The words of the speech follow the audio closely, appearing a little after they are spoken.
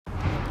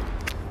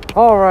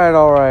All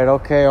right,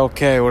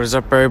 okay. What is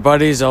up,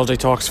 everybody? LJ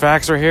Talks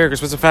Facts are here.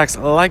 Because with the facts,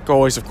 like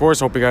always, of course,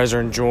 hope you guys are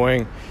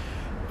enjoying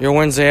your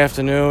Wednesday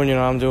afternoon.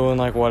 I'm doing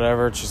like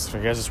whatever. I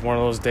guess it's one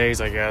of those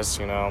days, It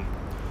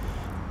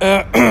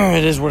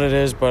is what it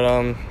is,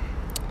 but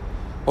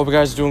hope you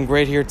guys are doing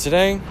great here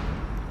today.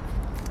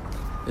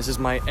 This is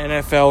my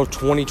NFL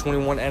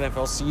 2021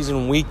 NFL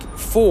season week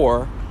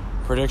 4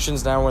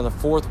 predictions. Now we're in the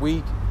 4th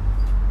week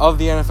of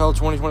the NFL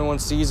 2021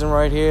 season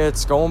right here.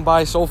 It's going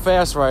by so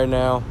fast right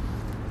now.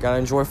 Gotta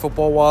enjoy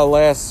football while it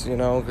lasts,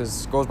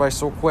 because it goes by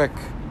so quick.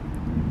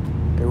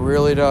 It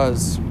really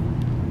does.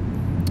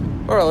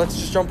 All right, let's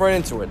just jump right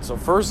into it. So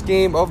first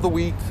game of the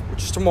week,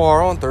 which is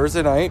tomorrow on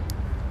Thursday night,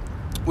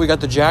 we got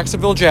the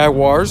Jacksonville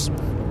Jaguars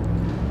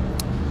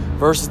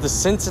versus the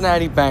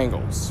Cincinnati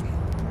Bengals.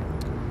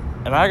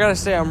 And I gotta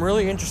say, I'm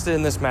really interested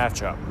in this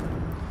matchup.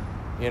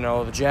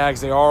 The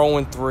Jags, they are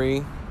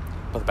 0-3,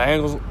 but the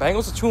Bengals are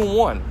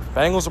 2-1.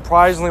 Bengals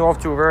surprisingly off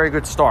to a very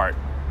good start.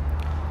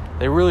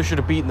 They really should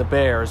have beaten the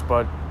Bears,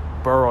 but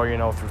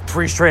Burrow, threw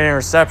 3 straight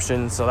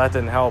interceptions, so that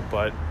didn't help.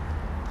 But,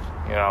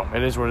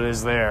 it is what it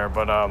is there.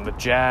 But the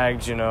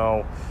Jags,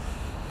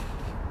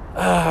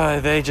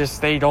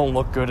 they don't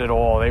look good at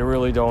all. They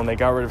really don't. They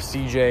got rid of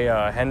C.J.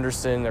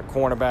 Henderson, their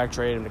cornerback,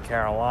 traded him to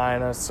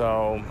Carolina.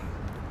 So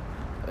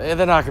they're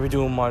not going to be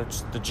doing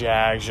much, the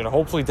Jags.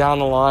 Hopefully down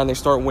the line they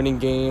start winning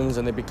games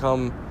and they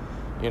become,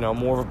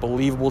 more of a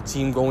believable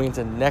team going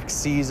into next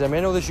season.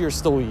 I know this year is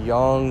still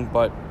young,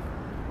 but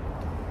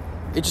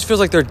it just feels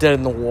like they're dead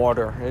in the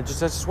water. That's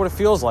just what it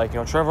feels like.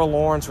 Trevor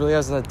Lawrence really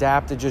hasn't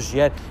adapted just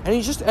yet. And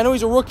I know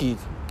he's a rookie.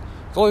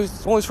 It's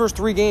only his first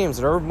 3 games.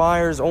 And Urban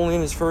Meyer's only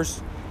in his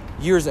first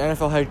year as an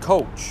NFL head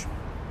coach.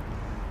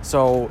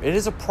 So it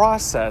is a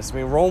process.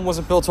 Rome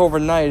wasn't built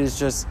overnight. It's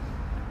just,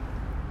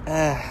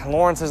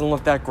 Lawrence hasn't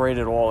looked that great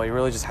at all. He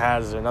really just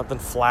hasn't. Nothing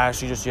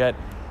flashy just yet.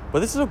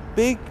 But this is a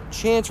big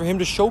chance for him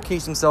to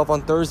showcase himself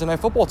on Thursday Night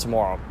Football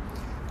tomorrow.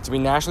 It's going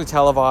to be nationally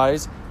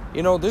televised.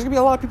 There's going to be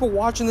a lot of people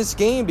watching this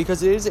game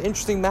because it is an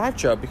interesting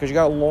matchup because you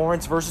got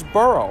Lawrence versus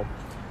Burrow.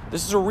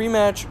 This is a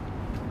rematch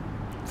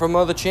from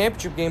the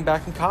championship game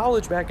back in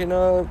college, back in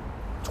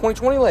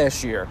 2020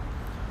 last year,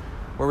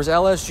 where it was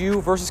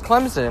LSU versus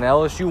Clemson, and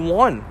LSU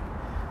won.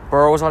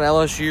 Burrow was on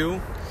LSU,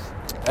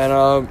 and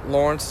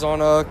Lawrence is on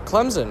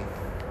Clemson.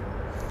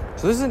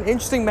 So this is an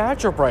interesting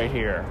matchup right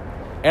here.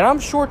 And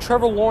I'm sure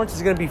Trevor Lawrence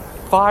is going to be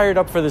fired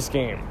up for this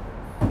game.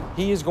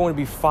 He is going to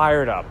be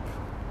fired up,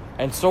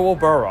 and so will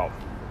Burrow.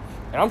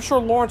 And I'm sure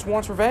Lawrence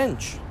wants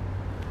revenge.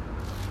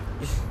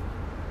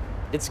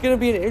 It's going to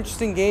be an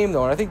interesting game,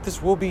 though. And I think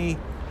this will be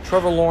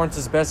Trevor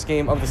Lawrence's best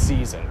game of the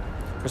season.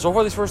 Because so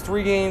far, these first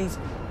 3 games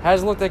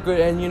hasn't looked that good.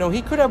 And,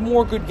 he could have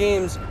more good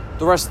games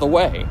the rest of the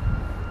way.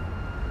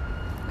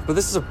 But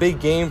this is a big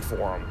game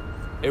for him.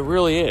 It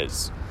really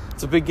is.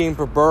 It's a big game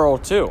for Burrow,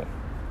 too.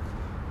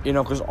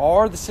 Because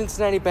are the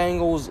Cincinnati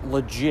Bengals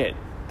legit?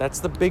 That's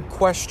the big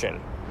question.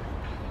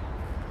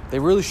 They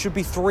really should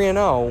be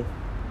 3-0.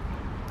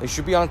 They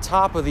should be on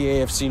top of the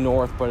AFC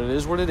North, but it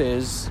is what it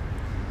is.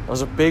 It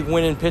was a big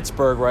win in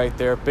Pittsburgh right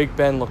there. Big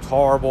Ben looked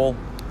horrible.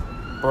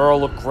 Burrow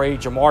looked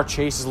great. Jamar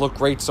Chase has looked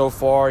great so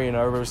far.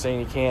 Everybody was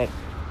saying he can't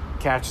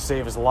catch to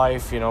save his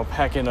life,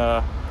 back in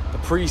the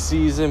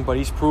preseason, but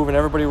he's proven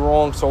everybody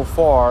wrong so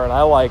far, and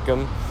I like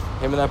him.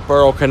 Him and that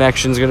Burrow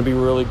connection is going to be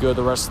really good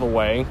the rest of the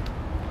way.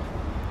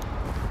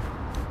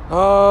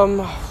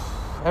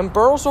 And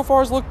Burrow so far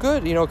has looked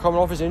good. Coming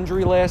off his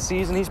injury last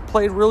season, he's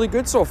played really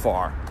good so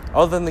far.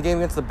 Other than the game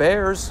against the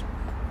Bears,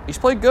 he's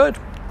played good.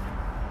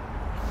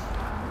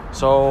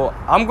 So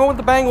I'm going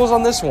with the Bengals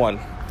on this one.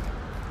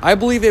 I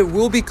believe it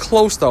will be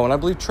close, though, and I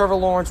believe Trevor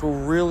Lawrence will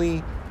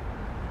really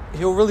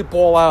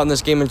ball out in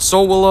this game, and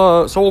so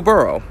will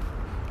Burrow.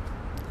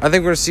 I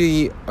think we're going to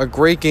see a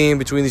great game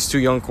between these 2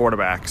 young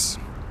quarterbacks.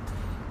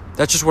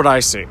 That's just what I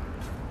see.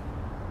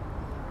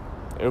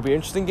 It'll be an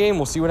interesting game.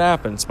 We'll see what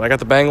happens. But I got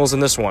the Bengals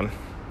in this one.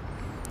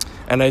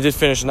 And I did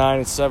finish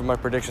 9-7 my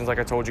predictions, like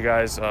I told you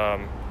guys.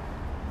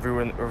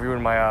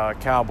 Reviewing my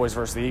Cowboys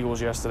versus the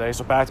Eagles yesterday.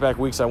 So back-to-back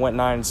weeks, I went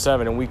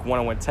 9-7. In week 1,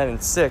 I went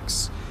 10-6.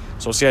 So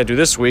we'll see how I do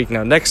this week.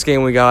 Now, next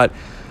game, we got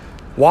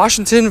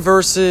Washington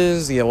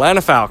versus the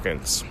Atlanta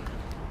Falcons.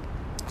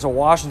 So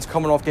Washington's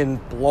coming off getting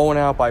blown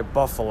out by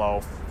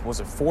Buffalo. Was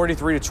it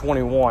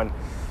 43-21?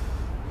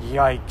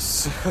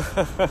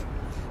 Yikes.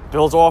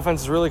 Bills'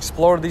 offense has really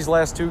exploded these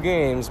last 2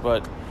 games,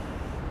 but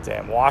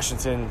damn,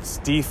 Washington's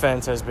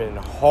defense has been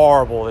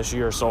horrible this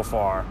year so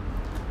far.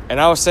 And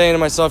I was saying to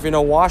myself,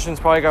 Washington's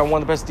probably got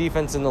one of the best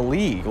defense in the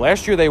league.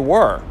 Last year they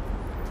were.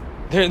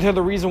 They're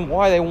the reason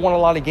why they won a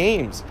lot of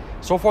games.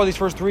 So far, these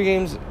first 3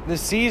 games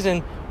this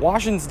season,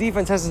 Washington's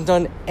defense hasn't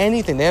done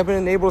anything. They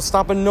haven't been able to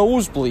stop a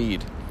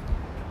nosebleed.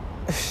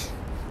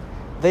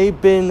 They've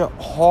been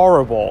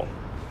horrible.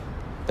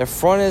 Their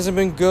front hasn't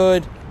been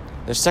good.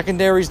 Their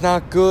secondary's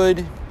not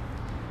good.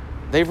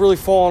 They've really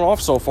fallen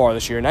off so far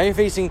this year. Now you're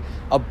facing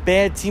a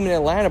bad team in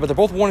Atlanta, but they're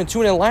both 1-2,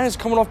 and Atlanta's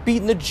coming off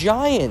beating the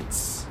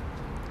Giants.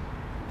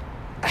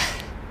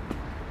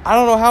 I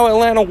don't know how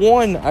Atlanta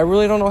won. I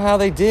really don't know how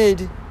they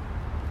did.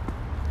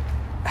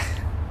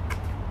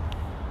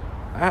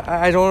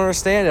 I don't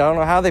understand it. I don't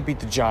know how they beat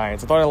the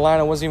Giants. I thought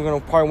Atlanta wasn't even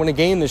going to probably win a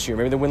game this year.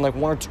 Maybe they win like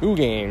 1 or 2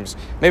 games.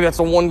 Maybe that's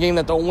the one game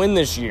that they'll win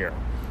this year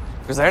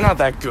because they're not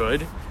that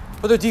good.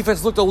 But their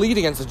defense looked elite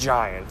against the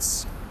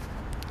Giants.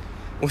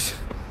 It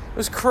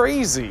was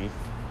crazy.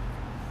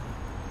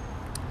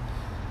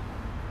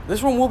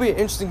 This one will be an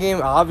interesting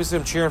game. Obviously,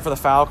 I'm cheering for the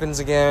Falcons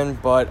again,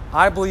 but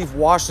I believe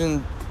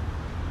Washington,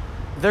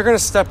 they're going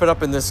to step it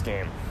up in this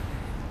game.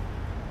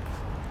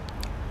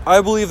 I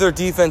believe their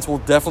defense will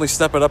definitely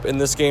step it up in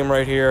this game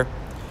right here.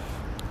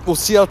 We'll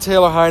see how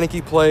Taylor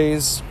Heineke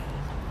plays.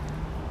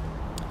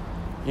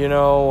 You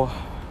know,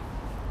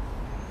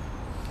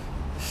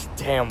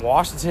 damn,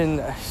 Washington,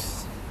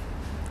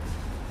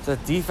 the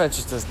defense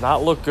just does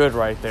not look good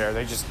right there.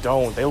 They just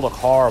don't. They look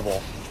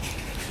horrible.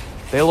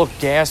 They look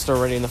gassed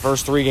already in the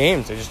first 3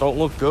 games. They just don't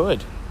look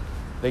good.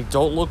 They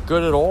don't look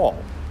good at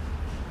all.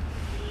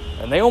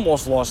 And they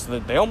almost lost to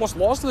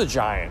the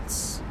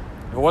Giants.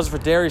 If it wasn't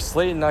for Darius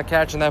Slayton not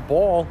catching that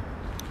ball,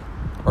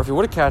 or if he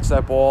would have catched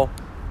that ball,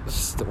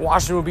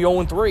 Washington would be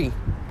 0-3.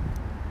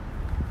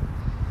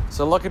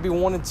 So luck could be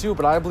 1-2,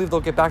 but I believe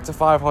they'll get back to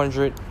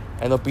 500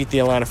 and they'll beat the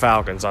Atlanta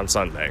Falcons on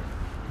Sunday.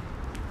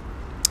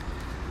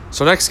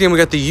 So next game we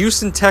got the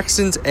Houston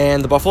Texans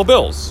and the Buffalo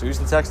Bills. The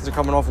Houston Texans are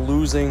coming off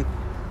losing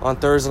on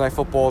Thursday Night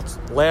Football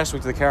last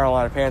week to the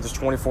Carolina Panthers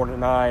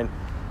 24-9.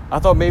 I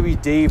thought maybe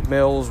Dave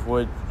Mills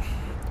would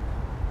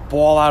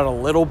ball out a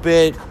little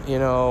bit, you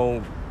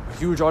know.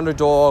 Huge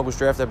underdog, was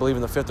drafted, I believe,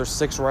 in the 5th or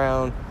 6th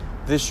round.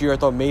 This year, I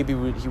thought maybe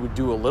he would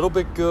do a little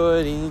bit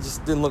good. He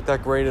just didn't look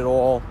that great at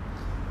all.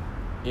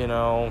 You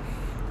know,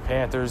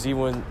 Panthers,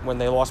 even when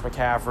they lost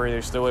McCaffrey,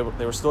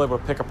 they were still able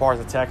to pick apart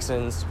the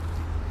Texans.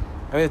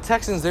 I mean, the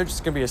Texans, they're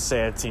just going to be a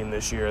sad team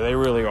this year. They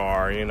really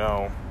are, you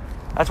know.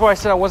 That's why I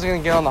said I wasn't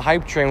going to get on the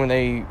hype train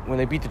when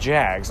they beat the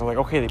Jags. I'm like,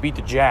 okay, they beat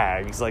the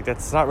Jags. Like,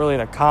 that's not really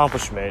an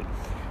accomplishment.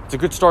 It's a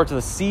good start to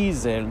the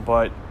season,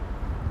 but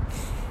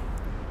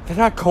they're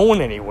not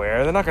going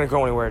anywhere. They're not going to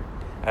go anywhere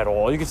at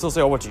all. You can still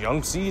say, oh, it's a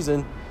young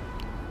season.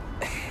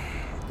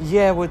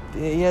 Yeah,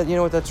 you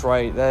know what? That's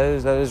right.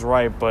 That is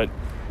right. But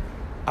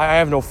I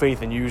have no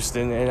faith in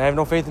Houston, and I have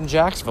no faith in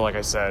Jacksonville, like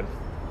I said.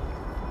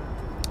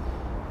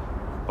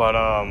 But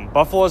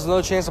Buffalo has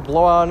another chance to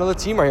blow out another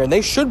team right here, and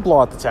they should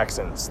blow out the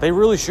Texans. They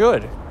really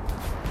should.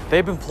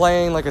 They've been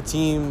playing like a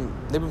team.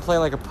 They've been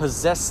playing like a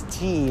possessed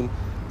team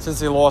since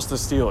they lost to the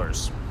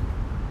Steelers.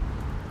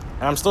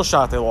 And I'm still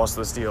shocked they lost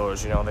to the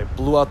Steelers. You know, they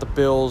blew out the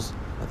Bills.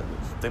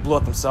 They blew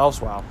out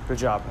themselves. Wow, good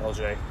job,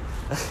 LJ.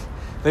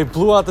 They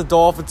blew out the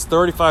Dolphins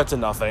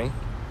 35-0.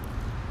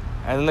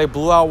 And then they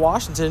blew out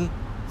Washington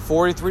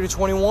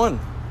 43-21.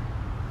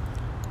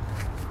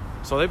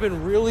 So they've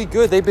been really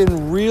good. They've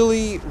been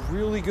really,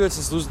 really good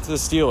since losing to the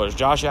Steelers.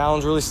 Josh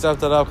Allen's really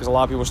stepped it up because a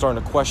lot of people are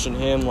starting to question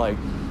him. Like,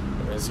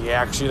 is he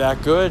actually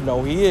that good?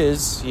 No, he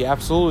is. He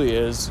absolutely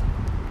is.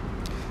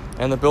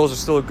 And the Bills are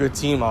still a good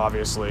team,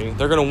 obviously.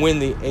 They're going to win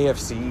the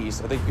AFC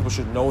East. I think people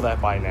should know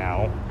that by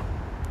now.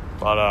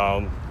 But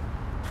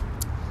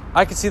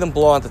I could see them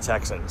blow out the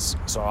Texans.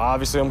 So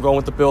obviously I'm going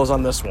with the Bills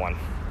on this one.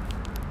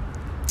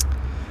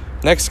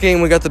 Next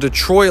game, we got the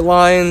Detroit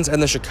Lions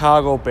and the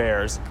Chicago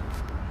Bears.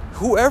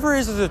 Whoever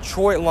is a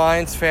Detroit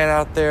Lions fan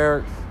out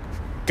there,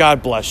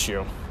 God bless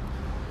you.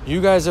 You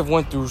guys have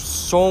went through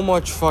so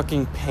much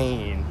fucking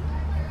pain.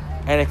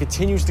 And it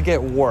continues to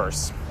get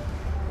worse.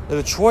 The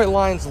Detroit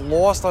Lions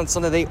lost on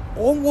Sunday. They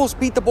almost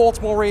beat the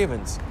Baltimore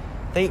Ravens.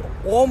 They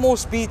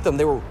almost beat them.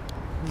 They were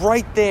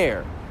right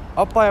there,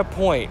 up by a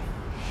point.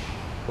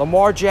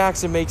 Lamar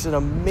Jackson makes an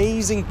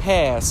amazing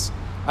pass.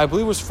 I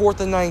believe it was 4th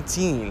and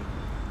 19.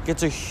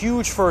 Gets a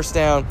huge first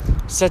down.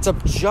 Sets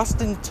up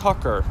Justin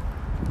Tucker.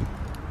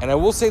 And I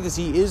will say this,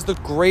 he is the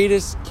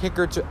greatest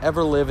kicker to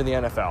ever live in the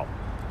NFL.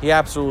 He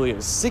absolutely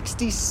is.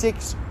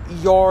 66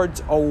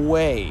 yards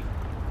away.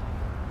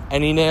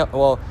 And he didn't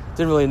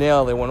really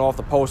nail it. They went off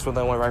the post, but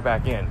then went right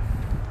back in.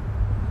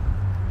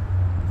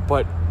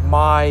 But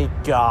my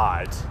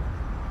God.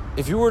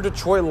 If you were a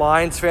Detroit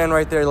Lions fan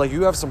right there, like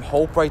you have some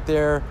hope right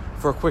there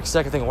for a quick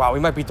second, thinking, wow, we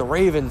might beat the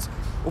Ravens.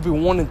 We'll be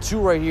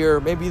 1-2 right here.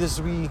 Maybe this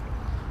will be,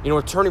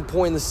 a turning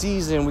point in the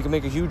season. We can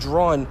make a huge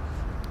run.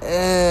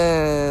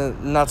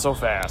 Not so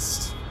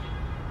fast.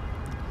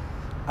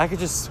 I could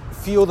just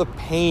feel the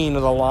pain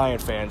of the Lion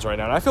fans right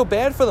now. And I feel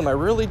bad for them. I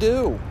really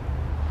do.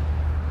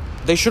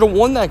 They should have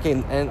won that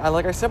game. And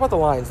like I said about the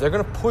Lions, they're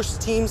going to push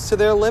teams to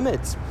their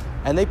limits.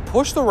 And they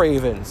pushed the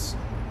Ravens.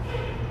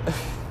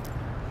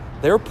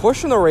 They were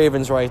pushing the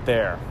Ravens right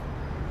there.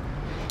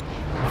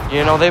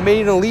 They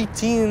made an elite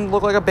team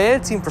look like a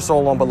bad team for so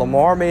long. But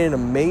Lamar made an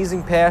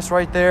amazing pass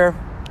right there.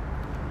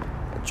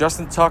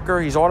 Justin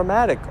Tucker, he's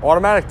automatic.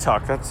 Automatic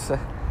Tuck.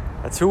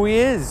 That's who he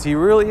is. He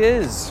really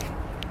is.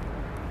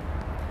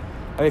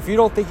 I mean, if you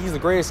don't think he's the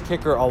greatest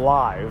kicker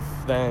alive,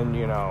 then,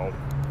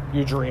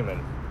 you're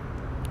dreaming.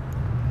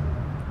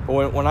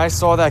 But when I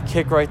saw that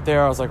kick right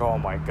there, I was like, oh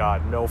my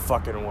God, no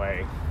fucking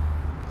way.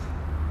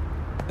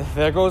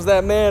 There goes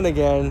that man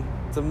again.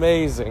 It's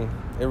amazing.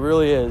 It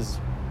really is.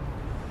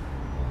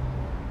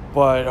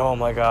 But, oh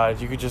my God,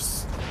 you could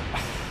just...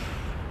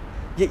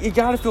 You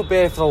got to feel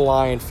bad for the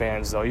Lion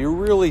fans, though. You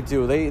really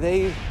do.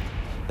 They've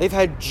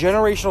had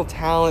generational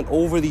talent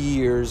over the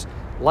years,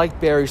 like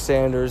Barry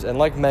Sanders and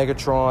like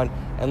Megatron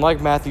and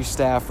like Matthew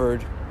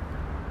Stafford.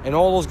 And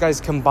all those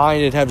guys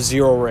combined have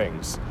 0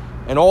 rings.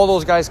 And all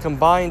those guys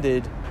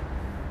combined,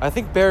 I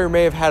think Barry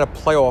may have had a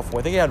playoff win.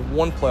 I think he had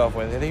 1 playoff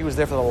win. I think he was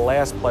there for the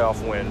last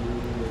playoff win,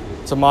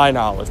 to my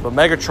knowledge. But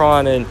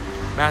Megatron and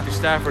Matthew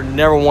Stafford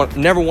never won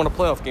a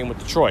playoff game with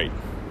Detroit.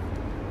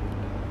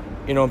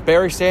 You know,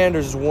 Barry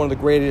Sanders is one of the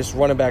greatest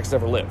running backs to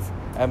ever live.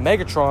 And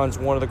Megatron's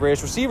one of the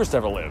greatest receivers to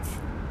ever live.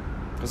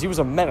 Because he was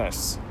a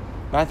menace.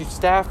 Matthew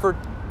Stafford,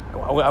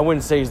 I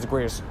wouldn't say he's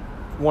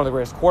one of the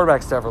greatest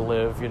quarterbacks to ever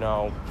live, you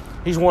know.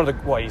 He's one of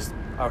the,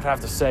 I would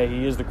have to say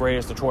he is the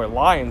greatest Detroit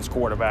Lions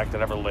quarterback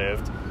that ever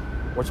lived.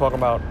 We're talking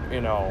about,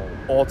 you know,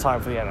 all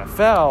time for the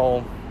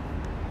NFL.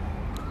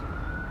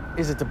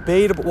 Is it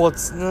debatable? Well,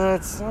 it's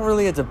not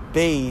really a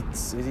debate.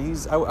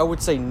 I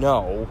would say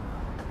no.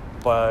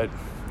 But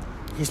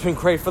he's been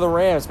great for the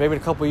Rams. Maybe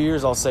in a couple of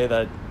years I'll say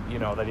that, you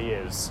know, that he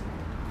is.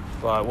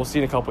 But we'll see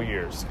in a couple of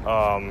years.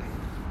 And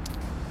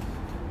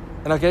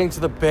now getting to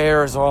the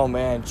Bears, oh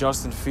man,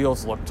 Justin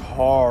Fields looked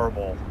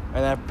horrible.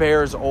 And that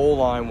Bears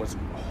O-line was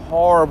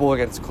horrible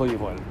against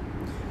Cleveland.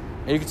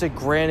 And you could say,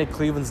 granted,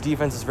 Cleveland's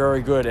defense is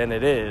very good, and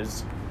it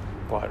is.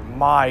 But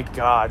my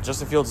God,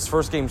 Justin Fields'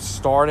 first game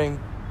starting,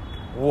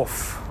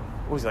 woof.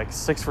 What was he, like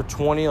 6 for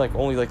 20, like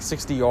only like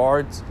 60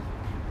 yards?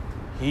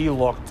 He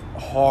looked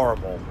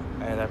horrible.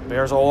 And that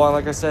Bears O-line,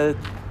 like I said,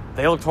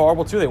 they looked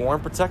horrible too. They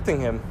weren't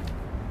protecting him.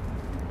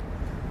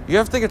 You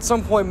have to think at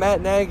some point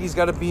Matt Nagy's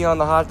got to be on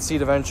the hot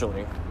seat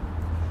eventually.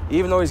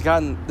 Even though he's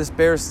gotten this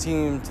Bears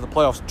team to the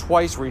playoffs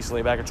twice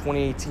recently, back in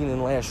 2018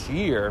 and last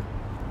year,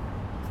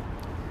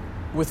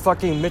 with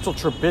fucking Mitchell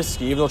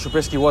Trubisky, even though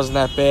Trubisky wasn't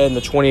that bad in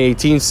the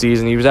 2018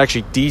 season, he was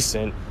actually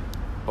decent.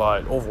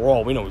 But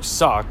overall, we know he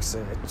sucks.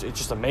 It's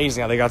just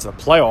amazing how they got to the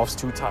playoffs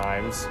 2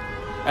 times.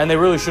 And they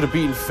really should have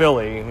beaten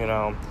Philly, you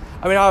know.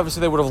 I mean, obviously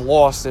they would have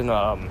lost in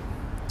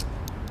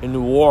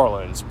New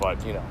Orleans,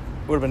 but, you know,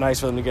 it would have been nice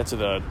for them to get to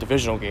the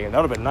divisional game.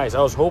 That would have been nice.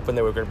 I was hoping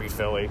they were going to beat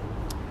Philly.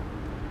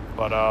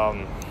 But,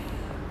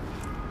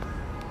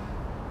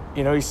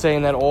 you know, he's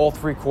saying that all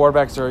 3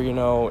 quarterbacks are, you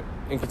know,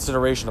 in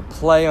consideration to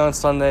play on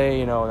Sunday.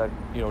 You know, that,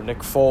 you know, Nick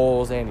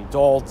Foles, Andy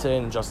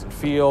Dalton, Justin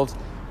Fields.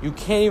 You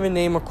can't even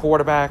name a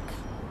quarterback.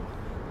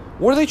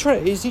 What are they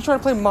trying? Is he trying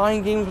to play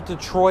mind games with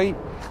Detroit?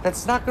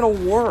 That's not going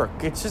to work.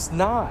 It's just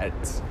not.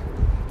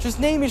 Just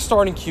name your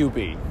starting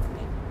QB.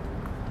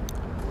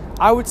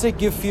 I would say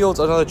give Fields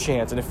another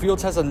chance. And if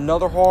Fields has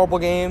another horrible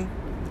game,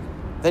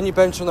 then you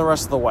bench him the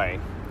rest of the way.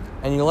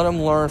 And you let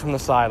him learn from the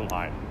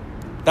sideline.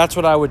 That's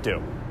what I would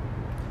do.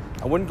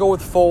 I wouldn't go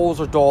with Foles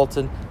or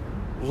Dalton.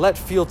 Let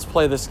Fields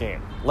play this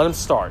game. Let him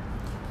start.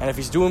 And if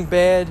he's doing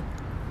bad,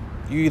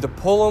 you either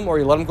pull him or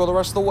you let him go the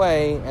rest of the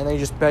way, and then you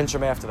just bench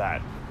him after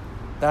that.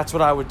 That's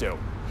what I would do.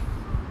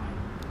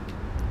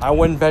 I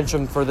wouldn't bench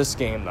him for this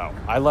game, though.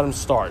 I let him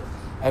start.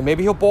 And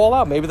maybe he'll ball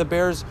out. Maybe the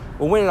Bears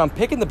will win, and I'm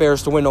picking the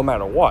Bears to win no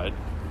matter what.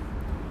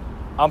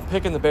 I'm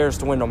picking the Bears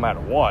to win no matter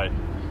what.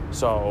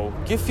 So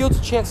give Fields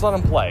a chance to let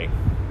him play.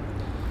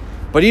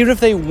 But even if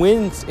they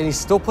win and he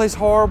still plays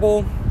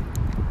horrible,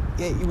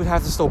 yeah, you would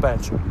have to still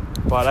bench him.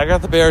 But I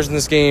got the Bears in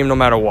this game no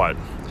matter what.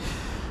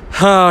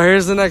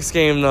 Here's the next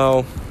game,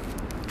 though.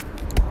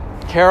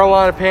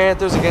 Carolina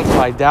Panthers against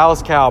my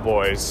Dallas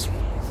Cowboys.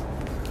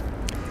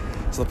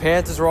 So the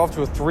Panthers are off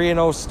to a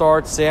 3-0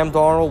 start. Sam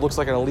Darnold looks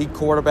like an elite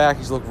quarterback.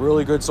 He's looked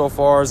really good so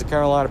far as a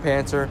Carolina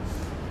Panther.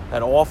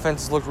 That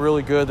offense has looked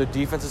really good. The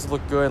defenses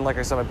look good. And like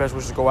I said, my best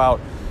wishes go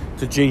out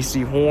to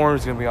J.C. Horn.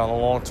 He's going to be on the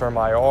long-term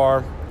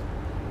IR.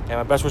 And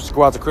my best wishes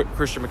go out to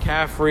Christian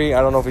McCaffrey.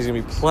 I don't know if he's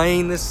going to be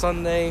playing this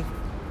Sunday.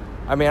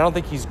 I mean, I don't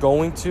think he's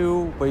going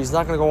to, but he's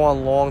not going to go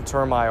on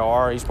long-term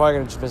IR. He's probably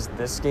going to just miss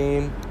this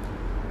game.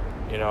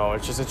 You know,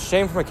 it's a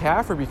shame for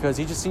McCaffrey because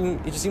it just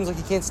seems like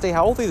he can't stay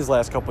healthy these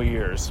last couple of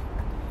years.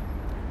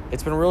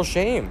 It's been a real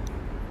shame.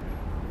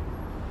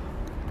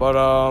 But,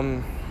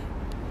 oh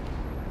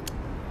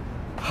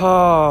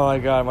my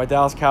God, my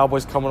Dallas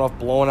Cowboys coming off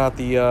blowing out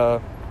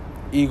the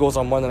Eagles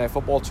on Monday Night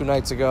Football 2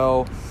 nights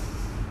ago.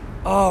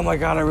 Oh my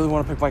God, I really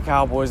want to pick my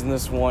Cowboys in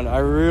this one. I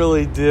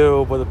really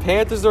do. But the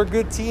Panthers are a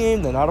good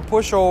team. They're not a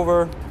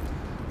pushover.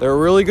 They're a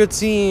really good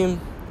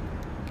team.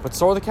 But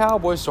so are the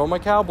Cowboys. So are my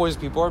Cowboys.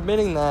 People are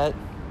admitting that.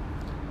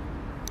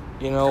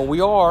 You know,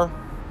 we are.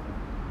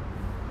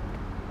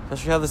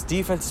 Especially how this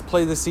defense has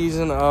played this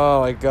season.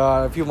 Oh my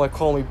God. People might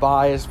call me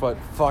biased, but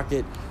fuck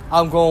it.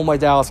 I'm going with my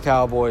Dallas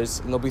Cowboys.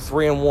 And they'll be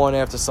 3-1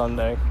 after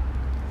Sunday.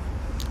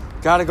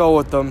 Gotta go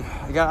with them.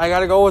 I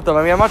gotta go with them.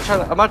 I mean, I'm not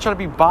trying to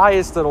be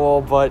biased at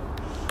all, but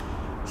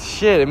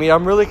shit. I mean,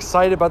 I'm really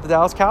excited about the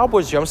Dallas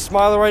Cowboys. I'm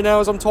smiling right now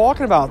as I'm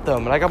talking about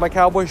them, and I got my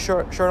Cowboys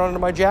shirt under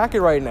my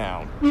jacket right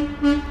now. You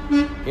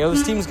know,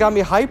 this team's got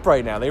me hyped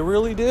right now. They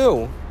really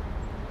do.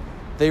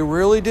 They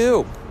really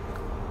do.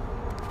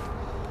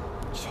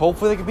 Just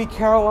hopefully they can beat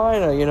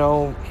Carolina. You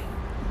know,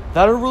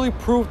 that'll really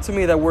prove to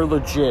me that we're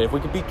legit. If we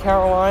could beat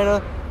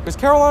Carolina, because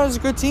Carolina's a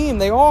good team.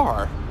 They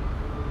are.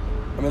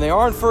 I I mean, they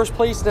are in first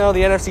place now, the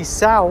NFC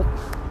South.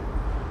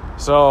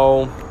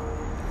 So,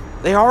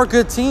 they are a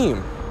good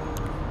team.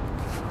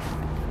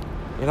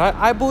 And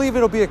I believe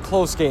it'll be a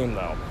close game,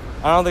 though.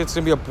 I don't think it's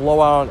going to be a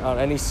blowout on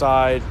any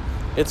side.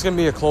 It's going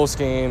to be a close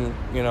game.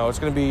 You know, it's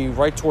going to be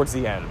right towards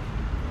the end.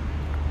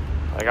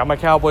 I got my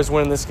Cowboys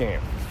winning this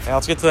game. Now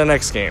let's get to the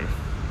next game.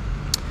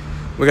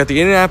 We got the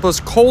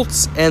Indianapolis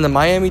Colts and the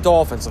Miami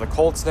Dolphins. So the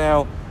Colts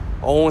now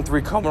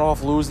 0-3 coming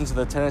off losing to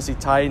the Tennessee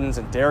Titans,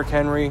 and Derrick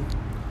Henry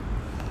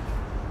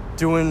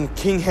doing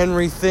King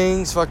Henry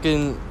things.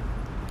 Fucking,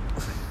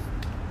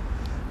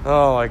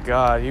 oh my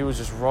God, he was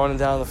just running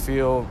down the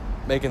field,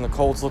 making the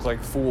Colts look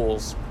like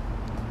fools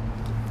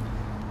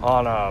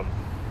on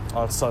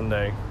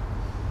Sunday.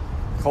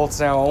 Colts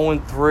now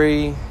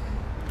 0-3.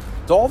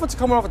 Dolphins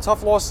coming off a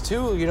tough loss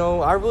too. You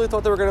know, I really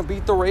thought they were going to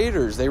beat the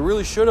Raiders. They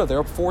really should have. They're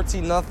up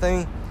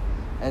 14-0.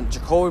 And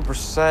Jacoby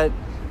Brissett,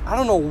 I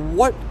don't know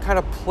what kind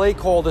of play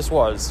call this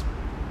was.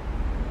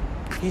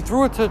 He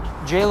threw it to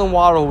Jalen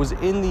Waddle, who was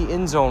in the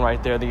end zone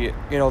right there.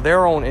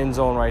 Their own end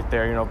zone right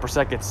there. You know,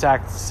 Brissett gets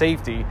sacked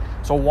safety.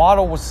 So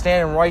Waddle was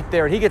standing right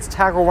there, and he gets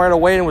tackled right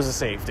away, and it was a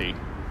safety.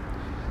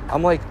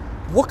 I'm like,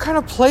 what kind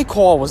of play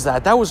call was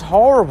that? That was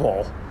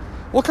horrible.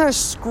 What kind of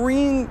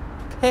screen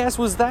pass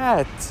was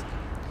that?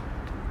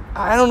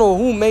 I don't know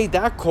who made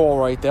that call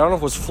right there. I don't know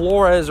if it was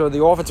Flores or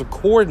the offensive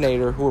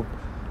coordinator who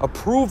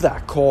approved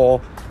that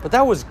call, but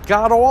that was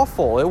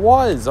god-awful. It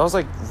was. I was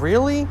like,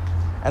 really?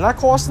 And that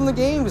cost them the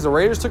game because the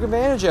Raiders took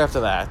advantage after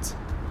that.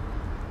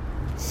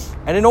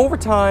 And in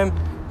overtime,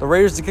 the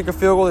Raiders did kick a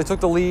field goal. They took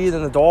the lead,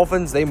 and the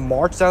Dolphins, they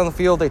marched down the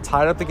field. They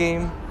tied up the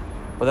game.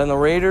 But then the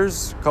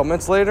Raiders, a couple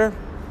minutes later,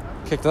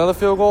 kicked another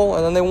field goal,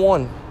 and then they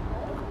won.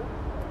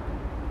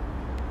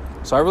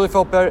 So I really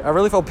felt bad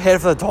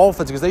for the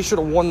Dolphins because they should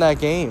have won that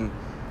game.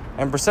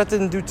 And Brissett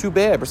didn't do too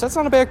bad. Brissett's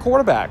not a bad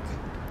quarterback.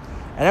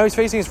 And now he's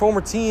facing his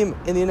former team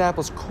in the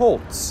Indianapolis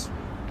Colts.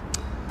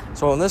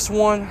 So in this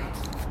one,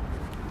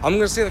 I'm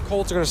going to say the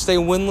Colts are going to stay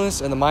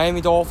winless, and the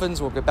Miami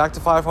Dolphins will get back to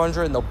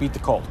 500, and they'll beat the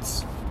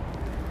Colts.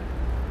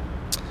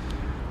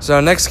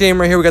 So next game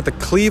right here, we got the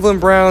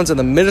Cleveland Browns and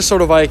the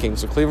Minnesota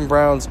Vikings. So Cleveland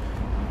Browns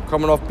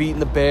coming off beating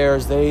the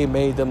Bears. They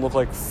made them look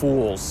like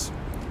fools.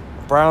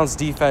 Browns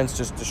defense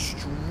just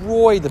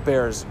destroyed the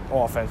Bears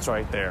offense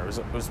right there.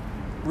 It was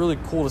really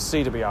cool to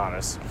see, to be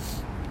honest.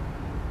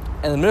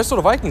 And the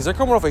Minnesota Vikings, they're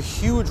coming off a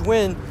huge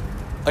win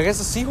against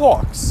the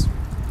Seahawks.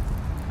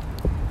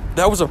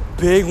 That was a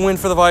big win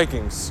for the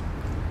Vikings.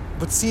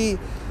 But see,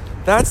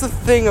 that's the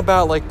thing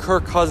about like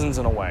Kirk Cousins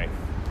in a way.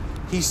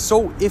 He's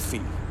so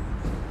iffy.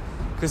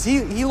 Because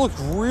he looked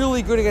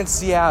really good against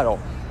Seattle.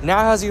 Now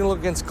how's he going to look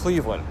against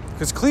Cleveland?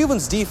 Because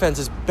Cleveland's defense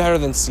is better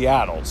than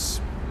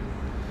Seattle's.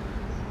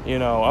 You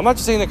know, I'm not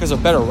just saying that because of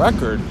a better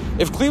record.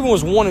 If Cleveland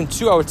was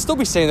 1-2, I would still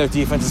be saying their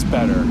defense is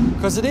better.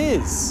 Because it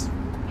is.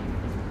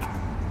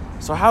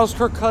 So how's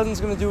Kirk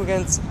Cousins going to do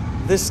against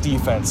this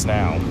defense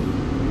now?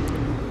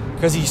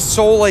 Because he's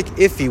so, like,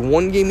 iffy.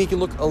 One game he can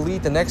look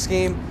elite. The next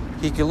game,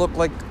 he can look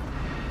like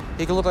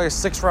a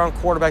 6th-round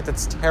quarterback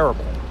that's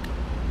terrible.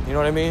 You know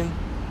what I mean?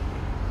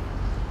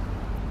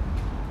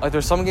 Like,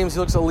 there's some games he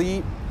looks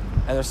elite,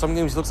 and there's some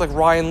games he looks like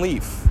Ryan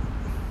Leaf.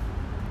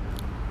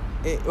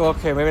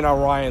 Okay, maybe not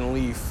Ryan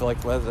Leaf.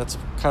 Like, that's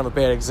kind of a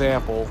bad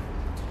example.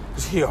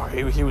 Because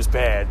he was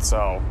bad,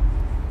 so...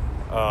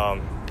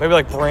 maybe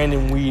like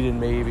Brandon Weeden,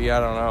 maybe.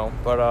 I don't know.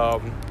 But,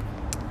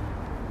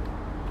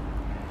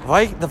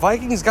 the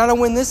Vikings got to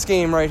win this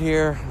game right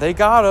here. They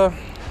got to.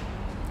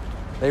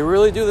 They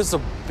really do. This is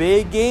a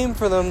big game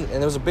for them. And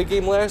there was a big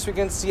game last week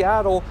against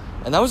Seattle.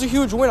 And that was a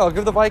huge win. I'll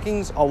give the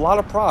Vikings a lot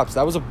of props.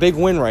 That was a big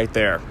win right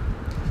there.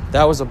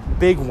 That was a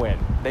big win.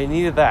 They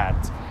needed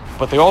that.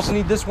 But they also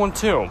need this one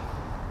too.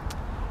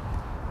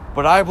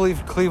 But I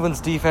believe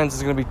Cleveland's defense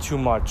is going to be too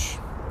much.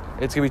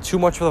 It's going to be too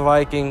much for the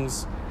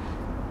Vikings.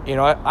 You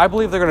know, I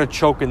believe they're going to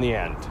choke in the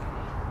end.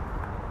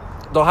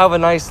 They'll have a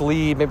nice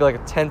lead, maybe like a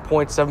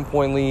 10-point,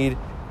 7-point lead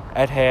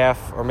at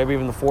half, or maybe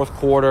even the fourth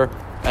quarter,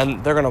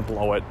 and they're going to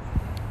blow it.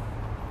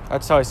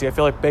 That's how I see it. I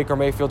feel like Baker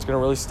Mayfield's going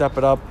to really step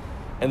it up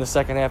in the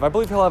second half. I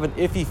believe he'll have an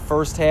iffy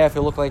first half.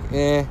 He'll look like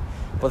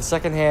but the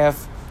second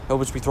half, he'll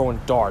just be throwing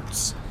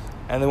darts,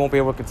 and they won't be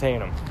able to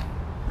contain him.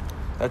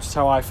 That's just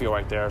how I feel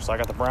right there. So I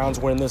got the Browns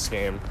winning this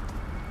game.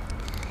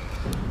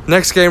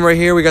 Next game right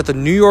here, we got the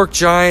New York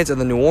Giants and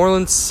the New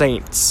Orleans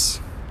Saints.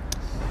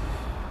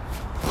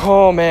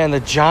 Oh, man,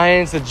 the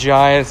Giants.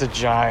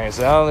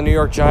 Now the New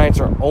York Giants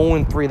are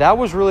 0-3. That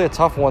was really a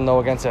tough one, though,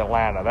 against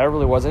Atlanta. That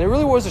really was. And it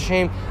really was a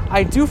shame.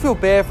 I do feel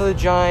bad for the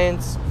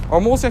Giants. Or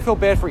mostly I feel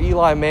bad for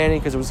Eli Manning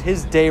because it was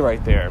his day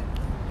right there.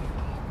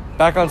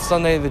 Back on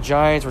Sunday, the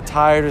Giants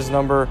retired his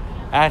number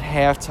at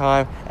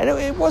halftime. And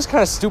it was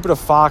kind of stupid of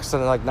Fox to,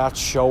 like, not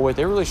show it.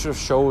 They really should have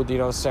showed,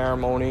 the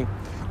ceremony.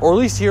 Or at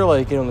least here,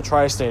 like, in the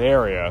tri-state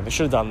area. They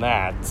should have done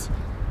that.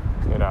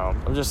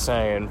 I'm just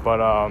saying. But,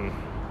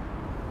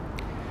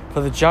 for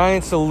the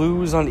Giants to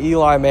lose on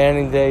Eli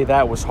Manning Day,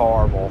 that was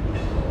horrible.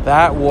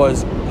 That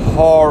was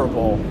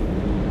horrible.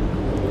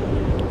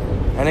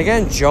 And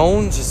again,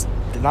 Jones just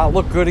did not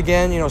look good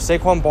again.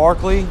 Saquon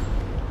Barkley,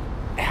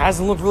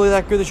 hasn't looked really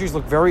that good this year. He's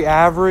looked very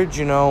average,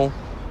 you know.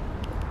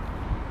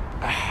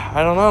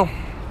 I don't know.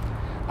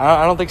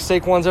 I don't think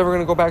Saquon's ever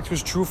going to go back to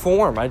his true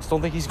form. I just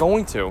don't think he's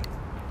going to.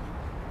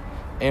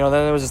 You know,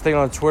 then there was this thing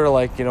on Twitter,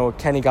 like, you know,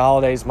 Kenny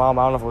Galladay's mom,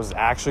 I don't know if it was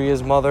actually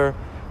his mother,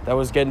 that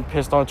was getting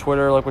pissed on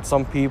Twitter, like, with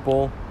some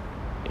people,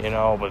 you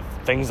know, but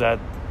things that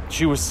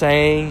she was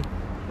saying,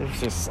 it's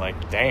just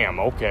like, damn,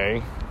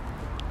 okay.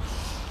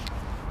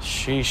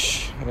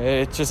 Sheesh.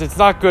 It's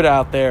not good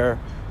out there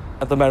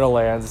at the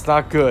Meadowlands. It's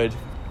not good.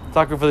 It's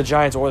not good for the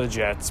Giants or the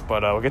Jets,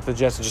 but we'll get to the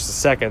Jets in just a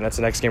second. That's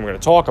the next game we're going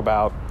to talk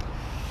about.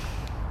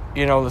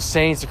 You know, the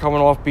Saints are coming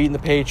off beating the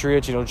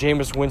Patriots. You know,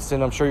 Jameis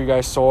Winston, I'm sure you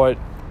guys saw it.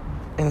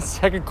 In the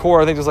second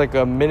quarter, I think there's like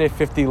a minute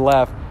 50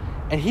 left,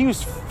 and he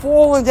was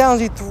falling down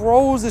as he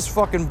throws this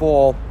fucking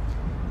ball.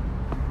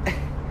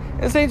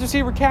 And the Saints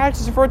receiver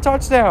catches it for a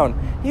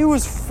touchdown. He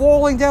was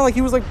falling down like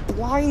he was like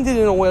blinded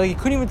in a way. Like he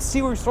couldn't even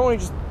see where he was throwing.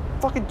 He just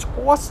fucking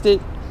tossed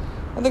it,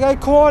 and the guy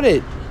caught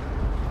it.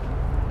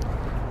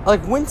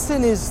 Like,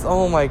 Winston is,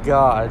 oh my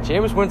God.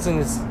 Jameis Winston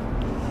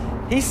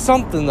he's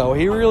something, though.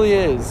 He really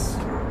is.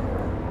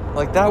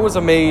 Like, that was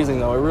amazing,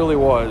 though. It really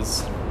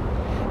was.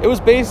 It was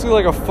basically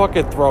like a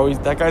fucking throw.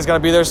 That guy's got to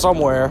be there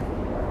somewhere.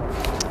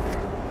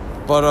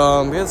 But,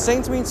 yeah, the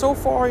Saints, I mean, so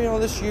far, you know,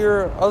 this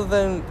year, other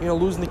than, you know,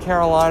 losing to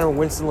Carolina when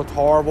Winston looked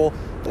horrible,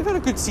 they've had a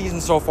good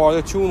season so far.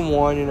 They're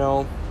 2-1, you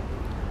know.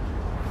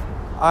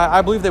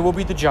 I believe they will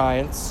beat the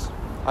Giants.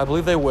 I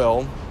believe they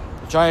will.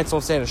 The Giants don't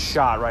stand a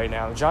shot right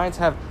now. The Giants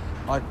have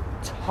a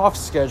tough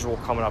schedule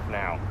coming up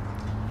now.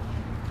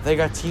 They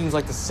got teams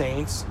like the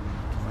Saints,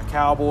 the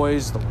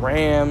Cowboys, the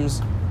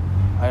Rams.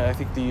 I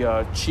think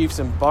the Chiefs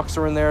and Bucks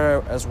are in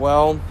there as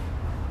well.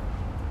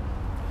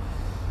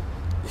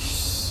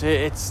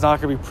 It's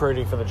not going to be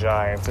pretty for the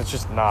Giants. It's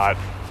just not.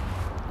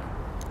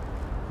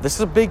 This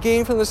is a big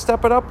game for them to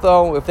step it up,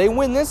 though. If they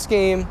win this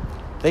game,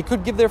 they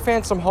could give their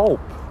fans some hope.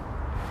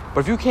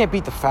 But if you can't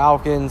beat the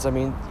Falcons, I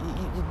mean,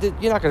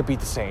 you're not going to beat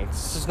the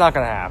Saints. It's just not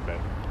going to happen.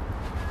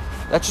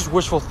 That's just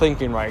wishful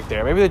thinking right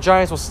there. Maybe the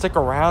Giants will stick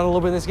around a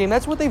little bit in this game.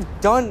 That's what they've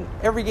done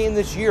every game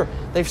this year.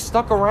 They've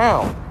stuck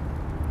around.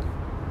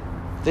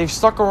 They've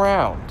stuck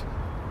around.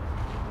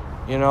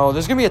 You know,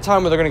 there's going to be a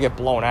time where they're going to get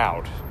blown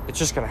out. It's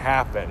just going to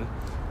happen.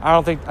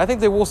 I think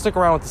they will stick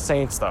around with the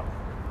Saints, though.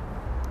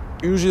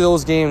 Usually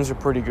those games are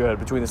pretty good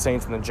between the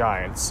Saints and the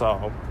Giants,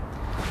 so.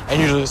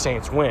 And usually the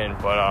Saints win,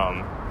 but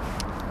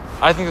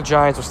I think the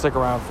Giants will stick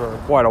around for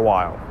quite a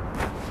while.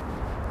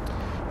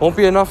 Won't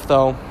be enough,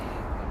 though.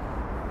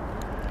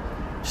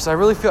 Just I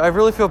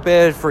really feel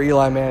bad for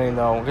Eli Manning,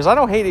 though, because I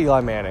don't hate Eli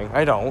Manning.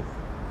 I don't.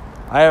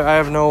 I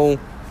have no,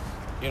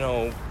 you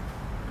know,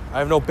 I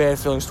have no bad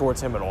feelings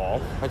towards him at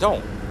all. I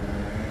don't.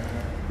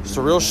 It's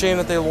a real shame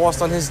that they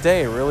lost on his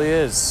day. It really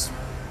is.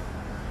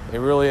 It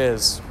really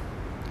is.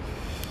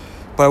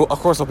 But, of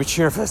course, I'll be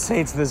cheering for the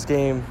Saints in this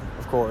game.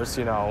 Of course,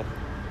 you know.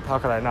 How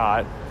could I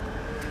not?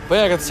 But,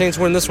 yeah, I got the Saints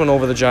winning this one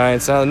over the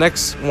Giants. Now, the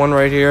next one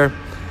right here,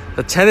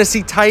 the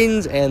Tennessee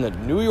Titans and the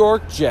New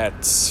York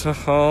Jets.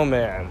 Oh,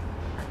 man.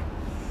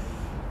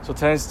 So,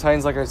 Tennessee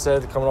Titans, like I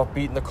said, coming off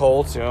beating the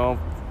Colts, you know.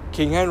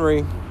 King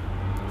Henry.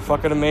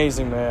 Fucking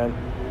amazing,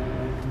 man.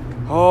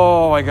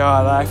 Oh, my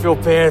God. I feel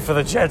bad for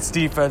the Jets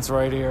defense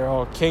right here.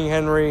 Oh, King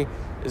Henry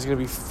is going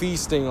to be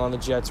feasting on the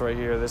Jets right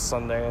here this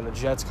Sunday. And the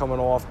Jets coming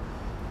off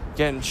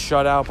getting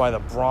shut out by the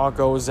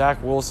Broncos.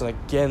 Zach Wilson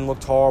again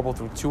looked horrible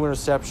through 2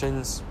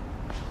 interceptions.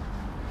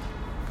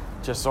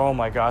 Just, oh,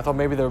 my God. I thought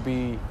maybe there would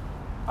be...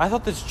 I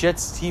thought this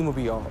Jets team would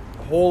be a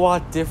whole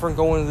lot different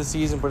going into the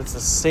season, but it's the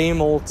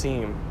same old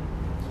team.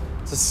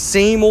 It's the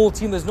same old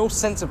team. There's no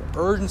sense of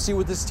urgency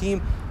with this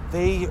team.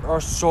 They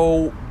are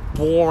so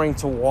boring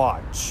to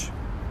watch.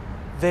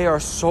 They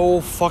are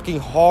so fucking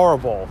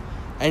horrible.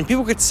 And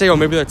people could say, oh,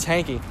 maybe they're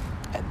tanking.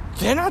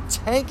 They're not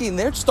tanking.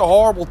 They're just a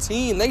horrible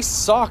team. They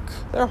suck.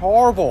 They're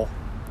horrible.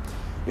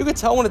 You could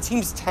tell when a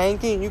team's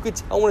tanking. You could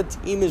tell when a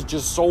team is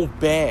just so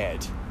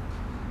bad.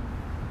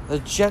 The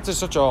Jets are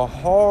such a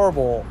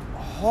horrible,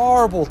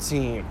 horrible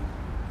team.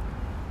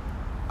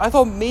 I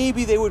thought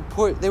maybe they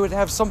would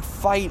have some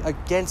fight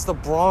against the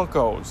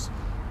Broncos.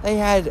 They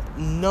had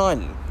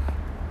none.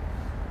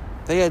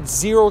 They had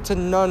 0 to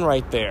none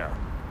right there.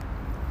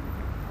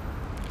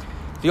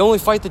 The only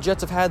fight the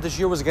Jets have had this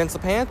year was against the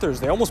Panthers.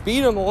 They almost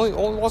beat them, only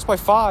lost by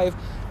 5.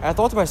 And I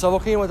thought to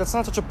myself, okay, you know what, that's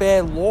not such a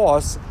bad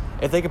loss.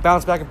 If they could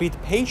bounce back and beat the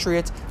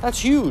Patriots, that's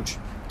huge.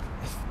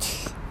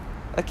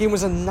 That game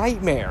was a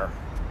nightmare.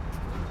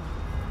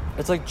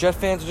 It's like Jet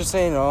fans are just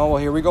saying, oh, well,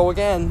 here we go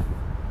again.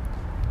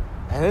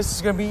 And this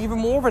is going to be even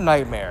more of a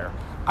nightmare.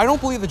 I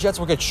don't believe the Jets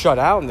will get shut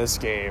out in this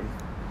game.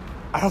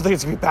 I don't think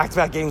it's going to be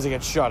back-to-back games that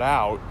get shut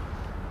out.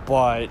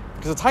 But,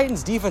 because the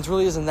Titans' defense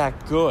really isn't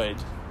that good.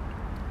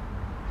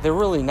 They're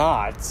really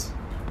not.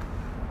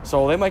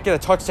 So they might get a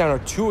touchdown or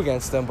 2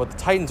 against them, but the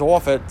Titans'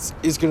 offense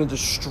is going to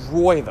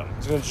destroy them.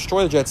 It's going to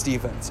destroy the Jets'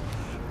 defense.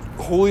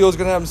 Julio's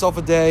going to have himself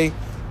a day.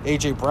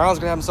 A.J. Brown's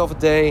going to have himself a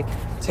day.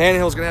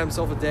 Tannehill's going to have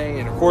himself a day.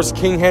 And, of course,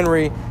 King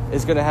Henry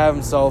is going to have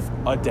himself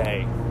a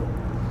day.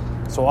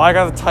 So I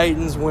got the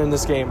Titans win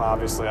this game,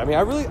 obviously. I mean,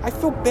 I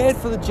feel bad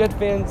for the Jet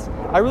fans.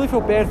 I really feel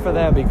bad for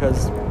them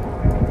because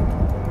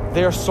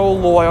they're so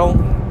loyal.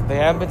 They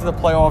haven't been to the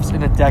playoffs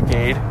in a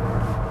decade.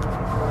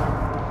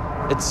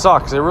 It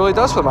sucks. It really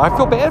does for them. I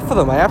feel bad for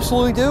them. I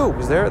absolutely do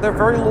because they're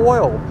very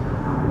loyal.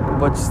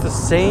 But it's the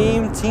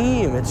same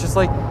team. It's just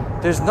like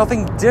there's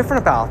nothing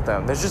different about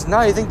them. There's just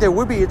not. You think there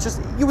would be. It's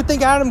just you would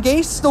think Adam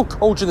Gase is still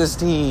coaching this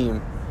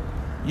team.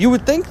 You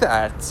would think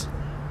that.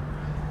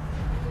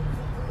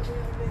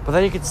 But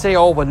then you could say,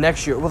 oh, but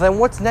next year. Well, then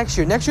what's next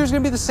year? Next year's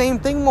going to be the same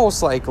thing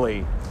most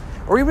likely.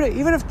 Or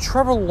even if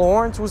Trevor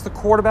Lawrence was the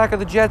quarterback of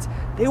the Jets,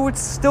 they would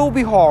still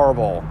be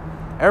horrible.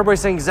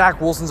 Everybody's saying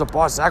Zach Wilson's a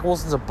bust. Zach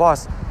Wilson's a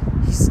bust.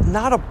 He's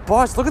not a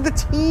bust. Look at the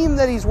team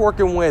that he's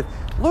working with.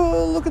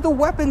 Look at the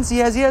weapons he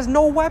has. He has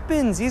no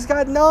weapons. He's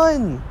got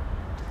none.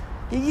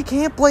 You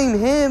can't blame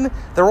him.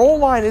 Their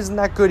O-line isn't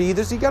that good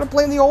either, so you got to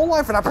blame the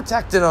O-line for not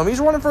protecting him. He's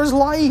running for his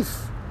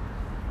life.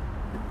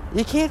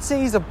 You can't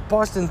say he's a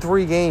bust in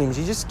 3 games.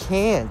 You just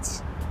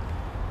can't.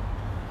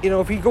 You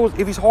know, if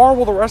he's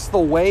horrible the rest of the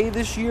way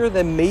this year,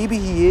 then maybe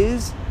he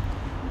is.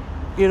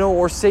 You know,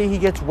 or say he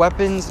gets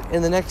weapons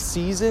in the next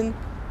season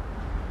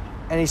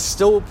and he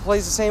still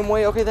plays the same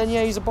way, okay, then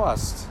yeah, he's a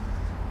bust.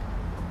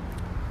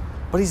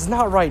 But he's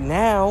not right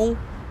now.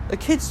 The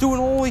kid's doing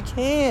all he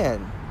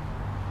can.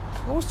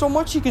 There's so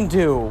much he can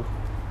do.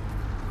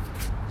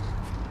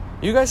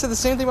 You guys said the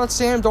same thing about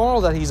Sam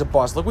Darnold, that he's a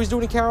bust. Look what he's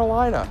doing in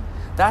Carolina.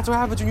 That's what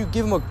happens when you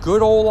give him a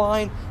good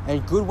O-line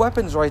and good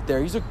weapons right there.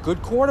 He's a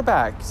good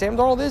quarterback. Sam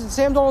Darnold is, and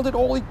Sam Darnold did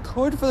all he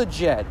could for the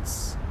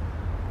Jets.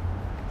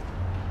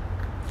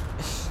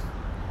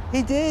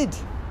 He did.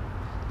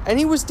 And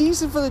he was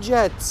decent for the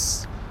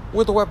Jets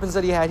with the weapons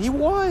that he had. He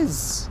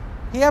was.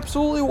 He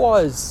absolutely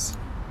was.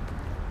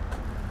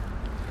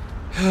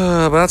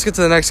 But let's get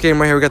to the next game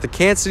right here. We got the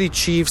Kansas City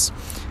Chiefs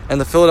and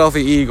the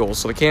Philadelphia Eagles.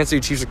 So the Kansas City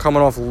Chiefs are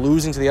coming off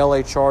losing to the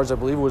LA Chargers. I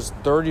believe it was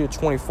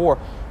 30-24.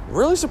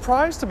 Really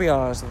surprised, to be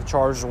honest, that the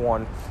Chargers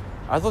won.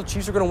 I thought the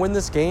Chiefs were going to win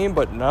this game,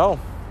 but no.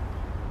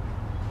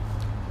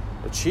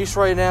 The Chiefs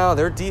right now,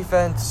 their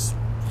defense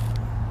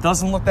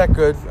doesn't look that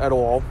good at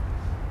all.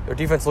 Their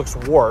defense looks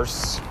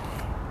worse.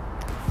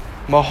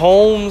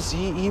 Mahomes,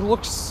 he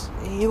looks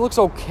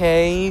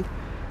okay. You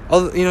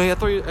know, I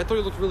thought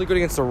he looked really good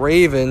against the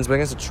Ravens, but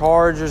against the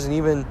Chargers and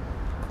even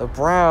the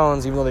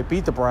Browns, even though they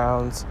beat the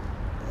Browns,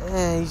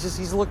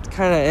 he's looked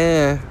kind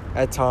of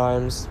at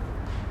times.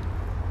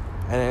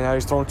 And now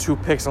he's thrown 2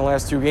 picks in the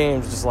last 2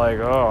 games, just like,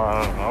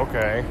 oh,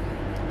 okay.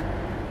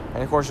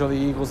 And of course, you know, the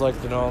Eagles, like,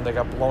 you know, they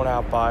got blown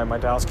out by my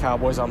Dallas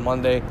Cowboys on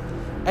Monday.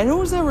 And who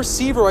was that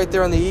receiver right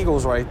there on the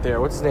Eagles right there?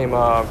 What's his name?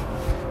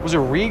 Was it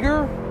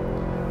Rieger?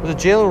 Was it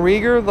Jalen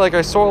Rieger? Like,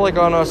 I saw, like,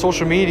 on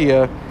social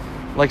media,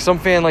 like, some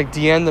fan, like,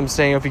 DM'd them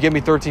saying, if you give me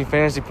 13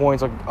 fantasy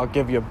points, I'll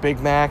give you a Big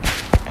Mac.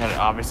 And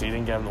obviously he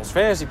didn't get him those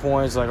fantasy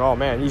points. Like, oh,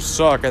 man, you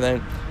suck. And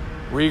then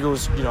Rieger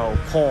was, you know,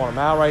 calling him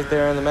out right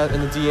there in the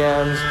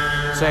DMs,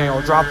 saying,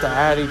 oh, drop the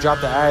Addy,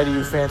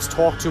 you fans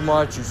talk too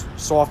much, you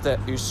soft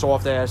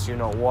ass, you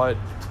know what.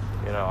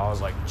 You know, I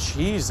was like,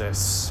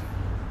 Jesus.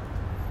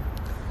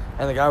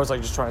 And the guy was,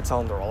 like, just trying to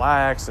tell him to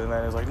relax. And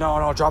then he's like,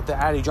 no, drop the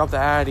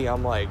Addy.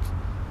 I'm like,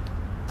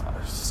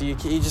 see,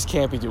 he just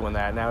can't be doing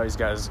that. Now he's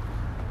got his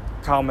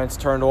comments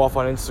turned off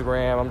on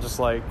Instagram. I'm just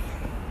like,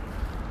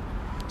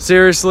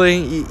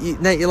 seriously?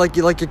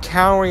 You're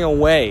cowering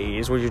away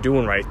is what you're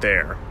doing right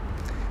there.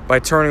 By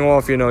turning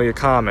off, you know, your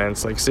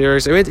comments. Like,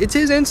 seriously. It's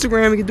his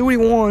Instagram. He can do what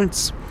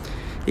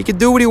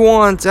he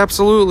wants.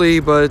 Absolutely.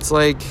 But it's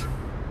like,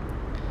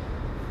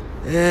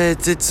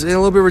 it's a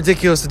little bit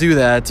ridiculous to do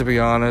that, to be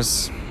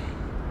honest.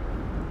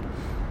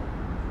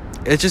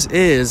 It just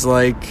is,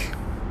 like,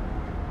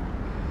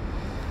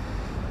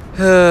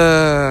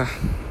 yeah,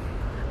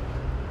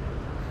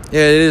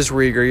 it is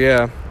Rieger,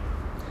 yeah.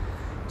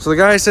 So the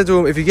guy said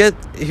to him,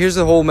 here's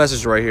the whole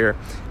message right here.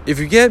 If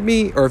you get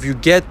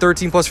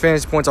 13 plus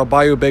fantasy points, I'll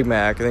buy you a Big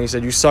Mac. And then he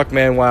said, you suck,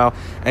 man, wow.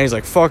 And he's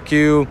like, fuck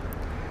you.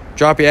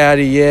 Drop your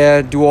Addy,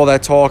 yeah. Do all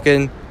that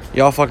talking.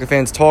 Y'all fucking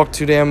fans talk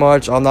too damn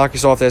much. I'll knock your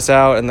soft ass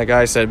out. And the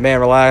guy said, man,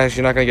 relax.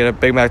 You're not going to get a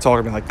Big Mac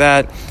talking to me like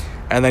that.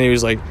 And then he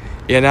was like,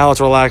 yeah, now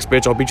let's relax,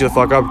 bitch. I'll beat you the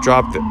fuck up.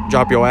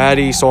 Drop your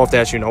Addy, soft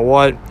ass, you know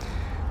what.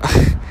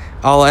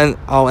 I'll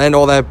end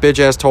all that bitch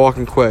ass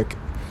talking quick.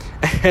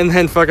 And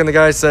then fucking the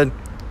guy said,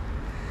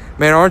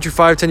 man, aren't you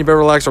 5'10"? You better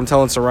relax or I'm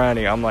telling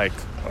Serrani. I'm like,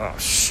 oh,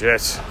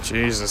 shit.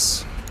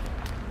 Jesus.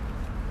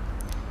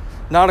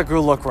 Not a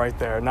good look right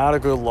there. Not a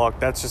good look.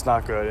 That's just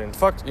not good. And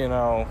fuck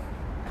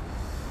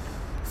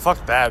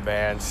that,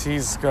 man.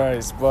 Jesus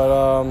Christ.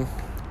 But,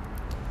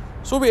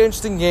 this will be an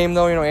interesting game,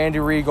 though. You know, Andy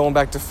Reid going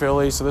back to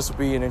Philly, so this will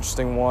be an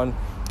interesting one.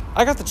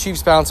 I got the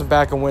Chiefs bouncing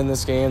back and win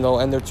this game. They'll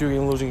end their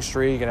 2-game losing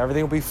streak, and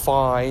everything will be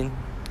fine.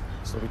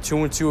 So it'll be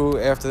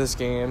 2-2 after this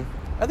game.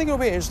 I think it'll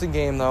be an interesting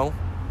game, though.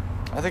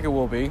 I think it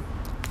will be.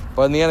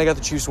 But in the end, I got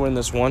the Chiefs winning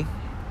this one.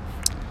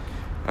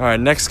 All right,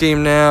 next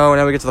game now.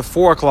 Now we get to the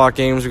 4 o'clock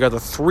games. We got the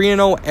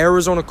 3-0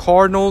 Arizona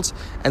Cardinals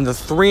and the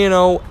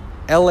 3-0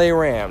 LA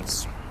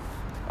Rams.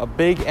 A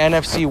big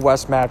NFC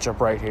West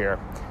matchup right here.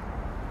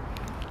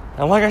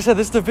 And like I said,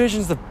 this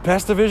division's the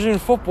best division in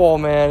football,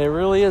 man. It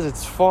really is.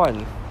 It's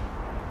fun.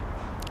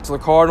 So the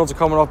Cardinals are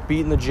coming off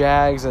beating the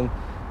Jags, and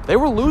they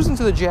were losing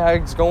to the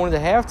Jags going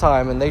into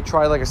halftime, and they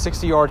tried like a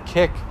 60-yard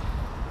kick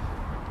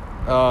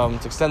to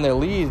extend their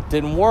lead. It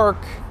didn't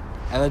work,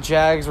 and the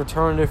Jags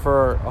returned it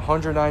for a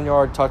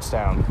 109-yard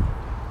touchdown.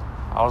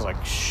 I was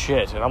like,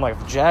 shit. And I'm like,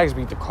 the Jags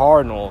beat the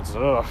Cardinals.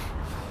 Ugh.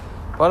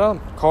 But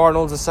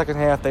Cardinals, the second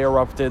half, they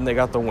erupted, and they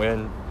got the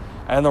win.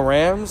 And the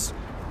Rams,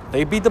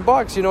 they beat the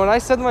Bucs. And I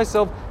said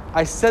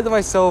to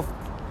myself,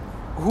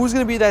 who's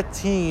going to be that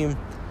team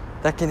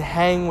that can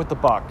hang with the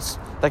Bucs,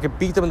 that could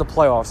beat them in the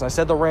playoffs? And I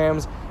said the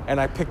Rams,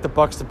 and I picked the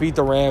Bucs to beat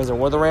the Rams. And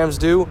what do the Rams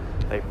do?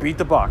 They beat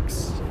the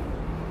Bucs.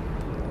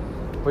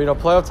 But,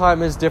 playoff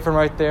time is different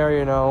right there,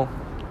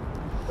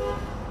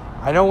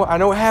 I know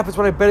what happens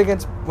when I bet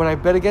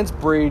against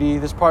Brady.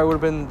 This probably would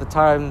have been the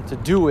time to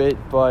do it,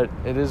 but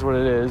it is what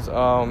it is.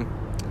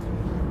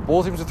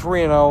 Both teams are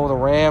 3-0. The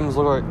Rams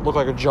look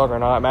like a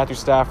juggernaut. Matthew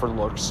Stafford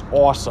looks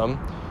awesome.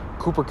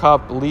 Cooper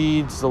Kupp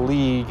leads the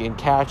league in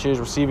catches,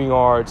 receiving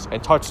yards,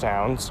 and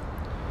touchdowns.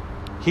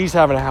 He's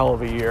having a hell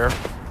of a year.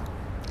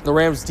 The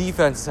Rams'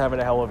 defense is having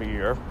a hell of a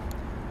year.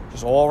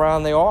 Just all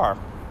around they are.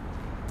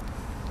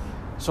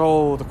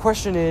 So the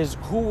question is,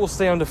 who will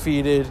stay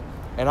undefeated?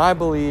 And I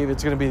believe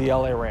it's going to be the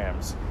LA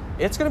Rams.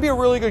 It's going to be a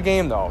really good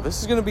game, though.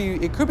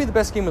 It could be the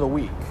best game of the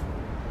week.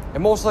 It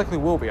most likely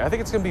will be. I think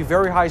it's going to be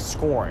very high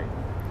scoring.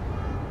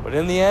 But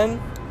in the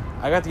end,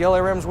 I got the LA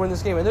Rams winning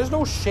this game. And there's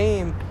no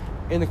shame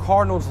in the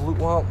Cardinals.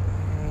 Well,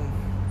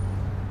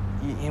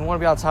 you want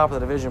to be on top of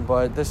the division,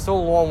 but there's still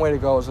a long way to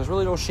go. So there's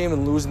really no shame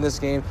in losing this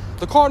game.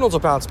 The Cardinals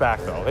will bounce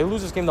back, though. They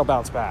lose this game, they'll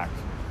bounce back.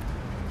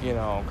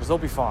 Because they'll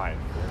be fine.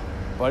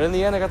 But in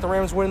the end, I got the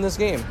Rams winning this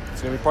game.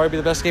 It's going to probably be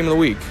the best game of the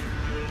week.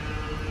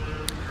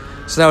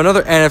 So now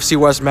another NFC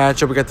West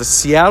matchup. We got the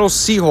Seattle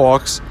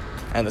Seahawks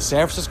and the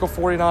San Francisco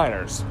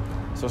 49ers.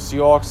 So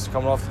Seahawks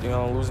coming off,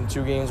 losing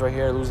 2 games right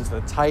here, losing to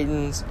the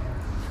Titans,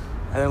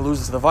 and then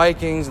losing to the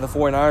Vikings. And the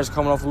 49ers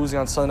coming off losing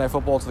on Sunday Night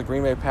Football to the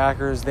Green Bay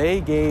Packers.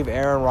 They gave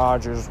Aaron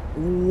Rodgers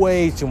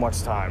way too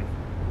much time.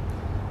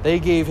 They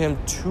gave him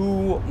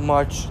too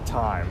much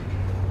time.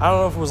 I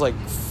don't know if it was like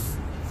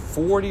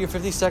 40 or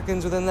 50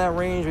 seconds within that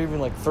range, or even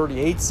like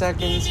 38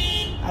 seconds.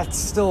 That's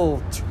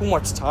still too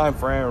much time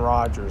for Aaron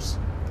Rodgers.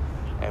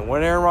 And what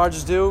did Aaron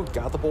Rodgers do?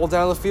 Got the ball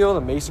down the field,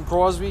 and Mason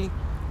Crosby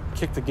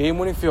kicked the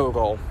game-winning field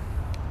goal.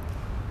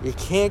 You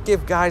can't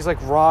give guys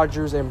like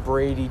Rodgers and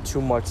Brady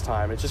too much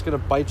time. It's just going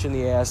to bite you in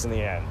the ass in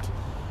the end.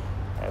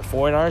 And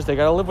 49ers, they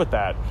got to live with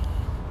that,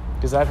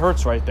 because that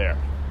hurts right there.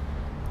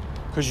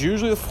 Because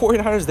usually the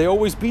 49ers, they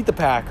always beat the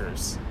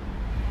Packers.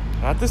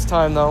 Not this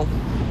time, though.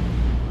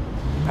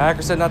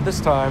 Packers said not this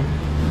time.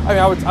 I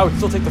mean, I would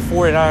still take the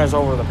 49ers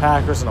over the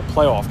Packers in a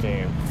playoff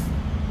game.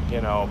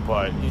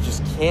 But you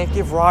just can't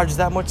give Rodgers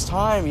that much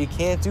time. You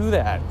can't do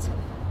that.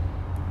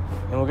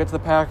 And we'll get to the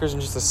Packers in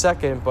just a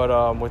second.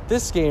 But with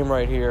this game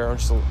right here, or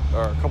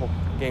a couple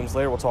games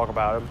later, we'll talk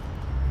about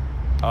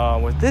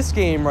it. With this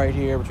game right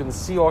here between the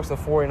Seahawks and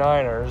the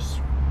 49ers,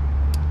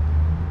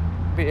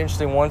 it'll be an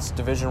interesting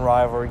division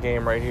rivalry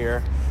game right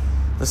here.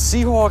 The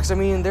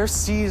Seahawks, their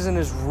season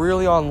is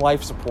really on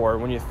life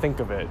support when you think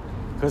of it.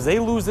 Because they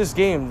lose this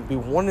game,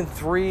 it'll be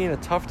 1-3 in a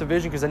tough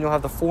division, because then you'll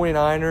have the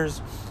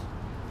 49ers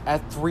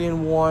at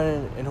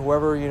 3-1, and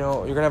whoever, you're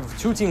going to have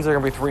 2 teams that are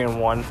going to be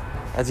 3-1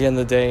 at the end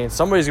of the day, and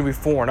somebody's going to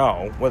be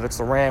 4-0, whether it's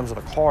the Rams or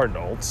the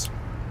Cardinals.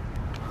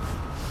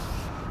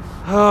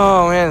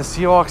 Oh, man, the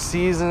Seahawks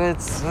season,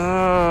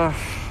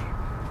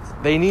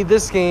 they need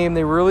this game.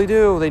 They really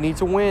do. They need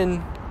to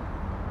win.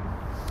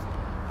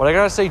 But I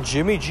got to say,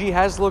 Jimmy G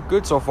has looked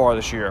good so far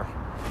this year,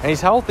 and he's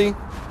healthy,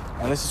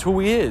 and this is who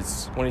he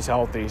is when he's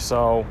healthy,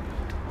 so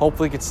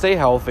hopefully he can stay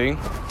healthy.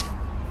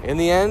 In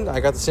the end,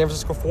 I got the San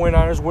Francisco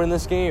 49ers winning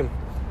this game.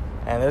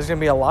 And there's going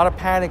to be a lot of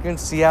panic in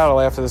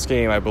Seattle after this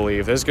game, I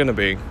believe. There's going to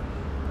be.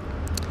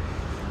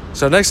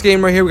 So next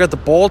game right here, we got the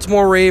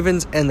Baltimore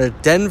Ravens and the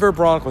Denver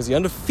Broncos. The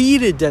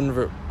undefeated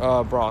Denver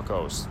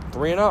Broncos.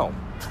 3-0.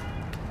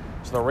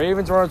 So the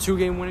Ravens are on a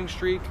 2-game winning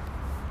streak.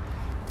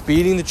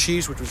 Beating the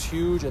Chiefs, which was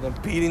huge. And then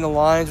beating the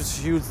Lions, which was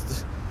huge.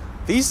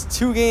 These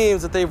 2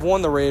 games that they've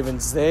won, the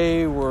Ravens,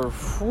 they were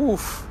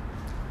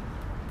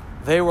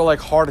like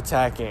heart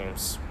attack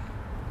games.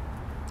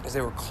 Because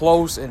they were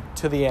close and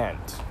to the end.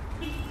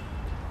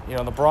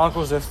 The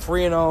Broncos, they're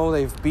 3-0.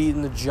 They've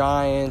beaten the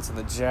Giants and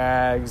the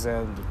Jags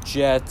and the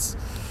Jets.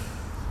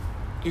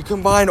 You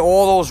combine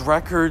all those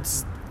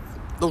records,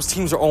 those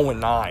teams are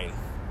 0-9.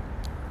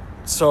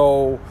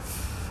 So,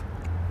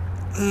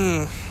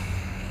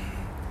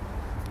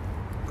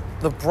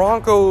 the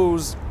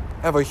Broncos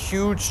have a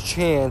huge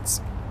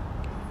chance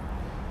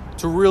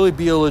to really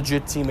be a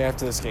legit team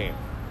after this game.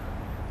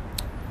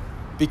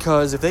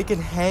 Because if they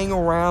can hang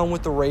around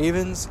with the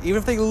Ravens, even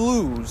if they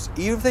lose,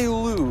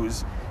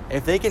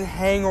 if they can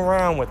hang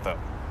around with them,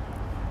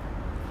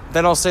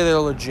 then I'll say they're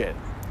legit.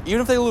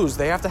 Even if they lose,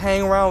 they have to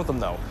hang around with them,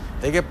 though.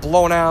 They get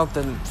blown out,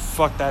 then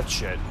fuck that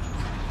shit.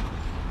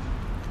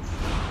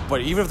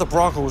 But even if the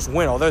Broncos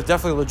win, they're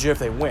definitely legit if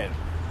they win.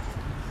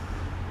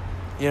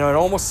 You know, it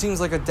almost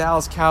seems like a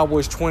Dallas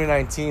Cowboys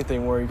 2019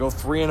 thing where you go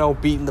 3-0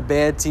 beating the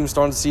bad teams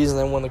starting the season,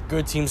 and then when the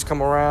good teams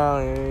come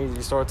around,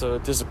 you start to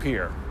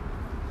disappear.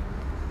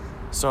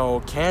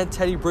 So, can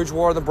Teddy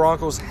Bridgewater and the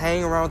Broncos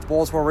hang around with the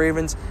Baltimore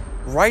Ravens?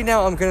 Right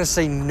now, I'm going to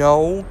say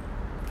no.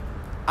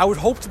 I would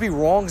hope to be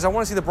wrong because I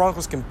want to see the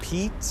Broncos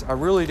compete. I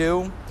really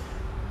do.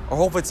 I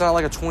hope it's not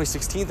like a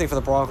 2016 thing for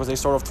the Broncos. They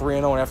start off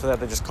 3-0, and after that,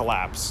 they just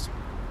collapsed.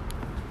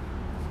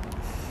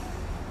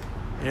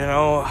 You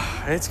know,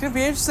 it's going to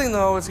be interesting,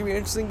 though. It's going to be an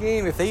interesting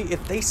game.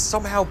 If they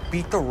somehow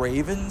beat the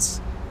Ravens,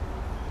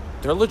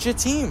 they're a legit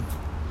team.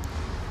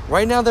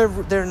 Right now,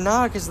 they're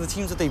not because of the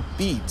teams that they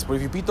beat. But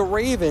if you beat the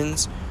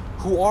Ravens,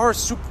 who are a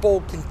Super Bowl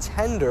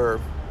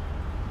contender,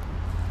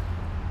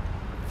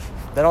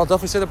 then I'll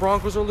definitely say the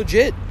Broncos are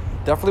legit.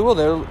 Definitely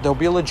will. They'll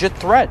be a legit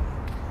threat.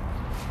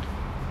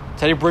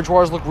 Teddy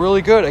Bridgewater's looked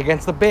really good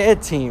against the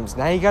bad teams.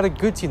 Now you got a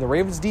good team. The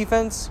Ravens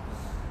defense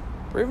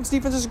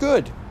is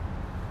good.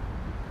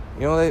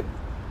 You know, they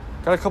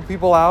got a couple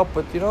people out,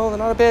 but, you know, they're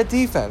not a bad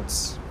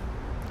defense.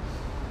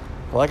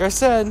 But like I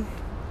said,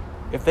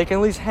 if they can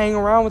at least hang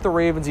around with the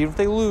Ravens, even if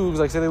they lose,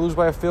 like say they lose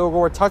by a field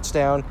goal or a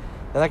touchdown,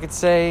 then I could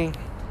say,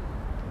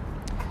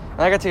 and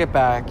I got to take it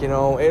back, you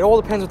know, it all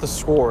depends what the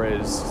score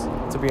is,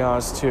 to be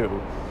honest,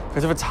 too.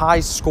 Because if it's high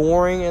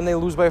scoring and they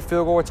lose by a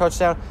field goal or a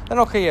touchdown, then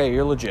okay, yeah,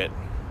 you're legit.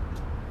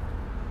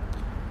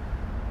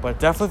 But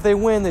definitely if they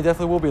win, they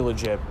definitely will be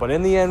legit. But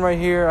in the end right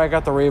here, I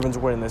got the Ravens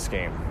winning this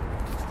game.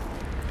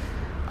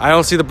 I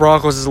don't see the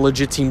Broncos as a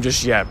legit team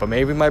just yet, but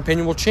maybe my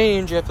opinion will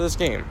change after this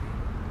game.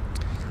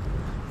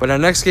 But our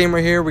next game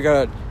right here, we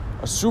got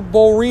a Super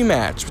Bowl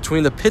rematch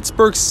between the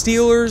Pittsburgh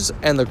Steelers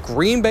and the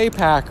Green Bay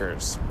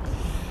Packers.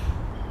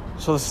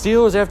 So the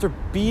Steelers, after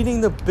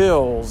beating the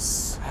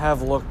Bills,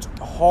 have looked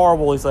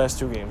horrible these last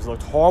two games. They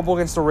looked horrible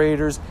against the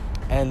Raiders,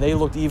 and they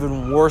looked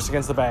even worse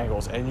against the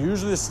Bengals. And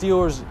usually the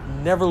Steelers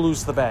never lose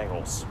to the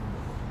Bengals.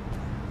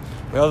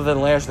 I mean, other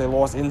than last year, they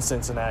lost in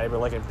Cincinnati, but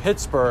like in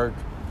Pittsburgh,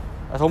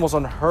 that's almost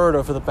unheard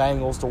of for the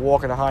Bengals to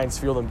walk into Heinz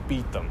Field and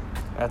beat them.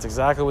 That's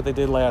exactly what they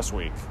did last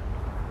week.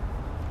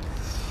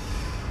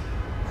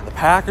 And the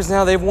Packers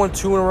now, they've won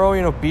 2 in a row,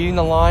 you know, beating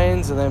the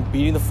Lions and then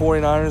beating the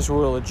 49ers, who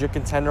were a legit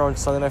contender on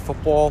Sunday Night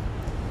Football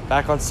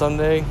back on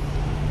Sunday.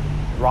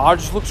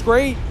 Rodgers looks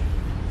great.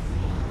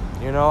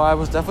 You know, I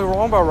was definitely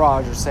wrong about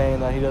Rodgers saying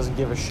that he doesn't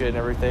give a shit and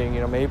everything.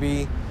 You know,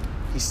 maybe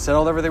he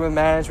settled everything with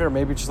management, or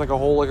maybe it's just like a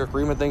whole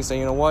agreement thing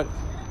saying, you know what,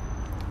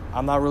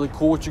 I'm not really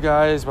cool with you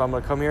guys, but I'm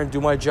going to come here and do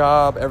my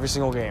job every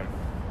single game.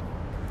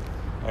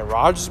 And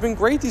Rodgers has been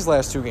great these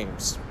last 2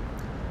 games.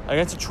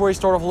 Against Detroit, he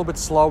started off a little bit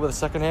slow, but the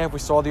second half we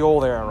saw the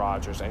old Aaron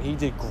Rodgers, and he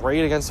did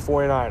great against the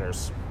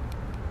 49ers.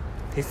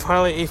 He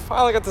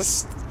finally got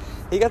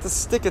to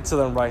stick it to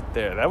them right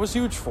there. That was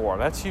huge for him.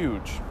 That's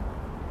huge.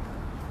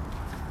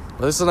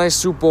 Well, this is a nice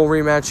Super Bowl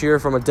rematch here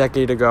from a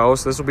decade ago,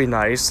 so this will be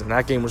nice. And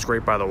that game was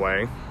great, by the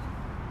way.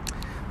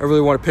 I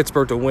really wanted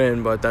Pittsburgh to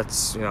win, but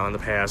that's, you know, in the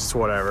past, it's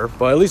whatever.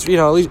 But at least, you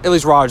know, at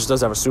least Rodgers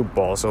does have a Super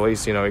Bowl, so at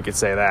least, you know, you could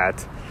say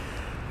that.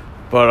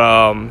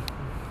 But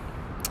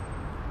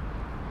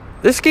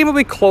this game will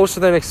be closer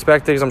than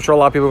expected, because I'm sure a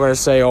lot of people are going to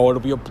say, oh, it'll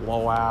be a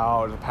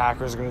blowout, the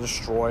Packers are going to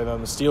destroy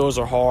them, the Steelers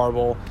are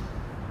horrible.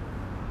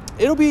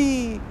 It'll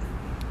be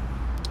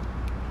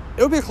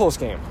a close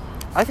game.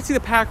 I can see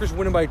the Packers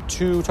winning by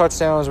 2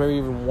 touchdowns, maybe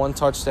even 1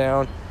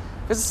 touchdown.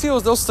 Because the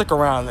Steelers, they'll stick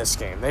around in this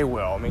game. They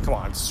will. I mean, come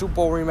on. Super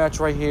Bowl rematch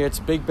right here. It's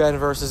Big Ben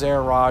versus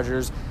Aaron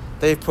Rodgers.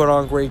 They've put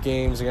on great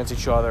games against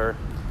each other.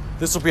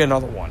 This will be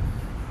another one.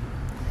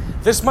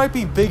 This might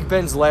be Big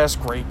Ben's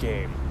last great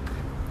game.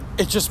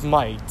 It just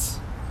might.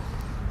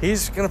 I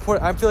feel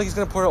like he's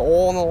going to put it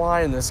all on the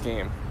line in this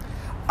game.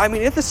 I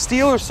mean, if the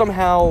Steelers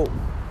somehow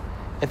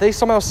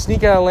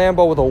sneak out of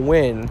Lambeau with a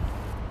win,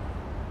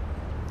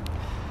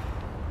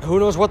 who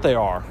knows what they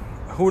are?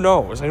 Who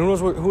knows? And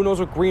who knows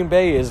what Green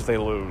Bay is if they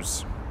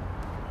lose?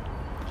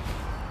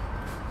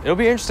 It'll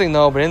be interesting,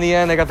 though. But in the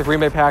end, I got the Green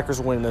Bay Packers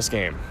winning this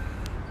game.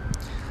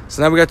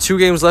 So now we got 2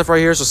 games left right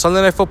here. So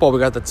Sunday Night Football, we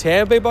got the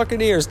Tampa Bay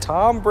Buccaneers,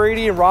 Tom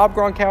Brady and Rob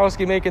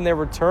Gronkowski making their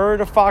return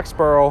to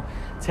Foxborough,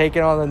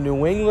 taking on the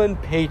New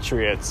England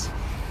Patriots.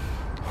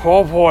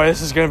 Oh, boy,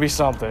 this is going to be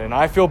something. And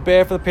I feel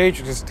bad for the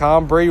Patriots because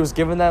Tom Brady was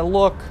giving that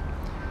look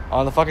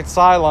on the fucking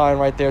sideline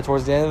right there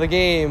towards the end of the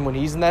game when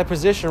he's in that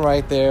position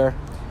right there.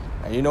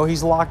 And you know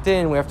he's locked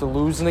in. We have to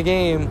lose in the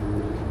game.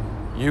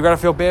 You got to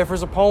feel bad for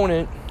his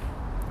opponent.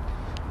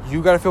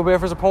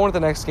 The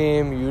next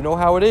game. You know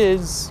how it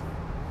is.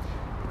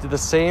 He did the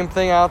same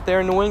thing out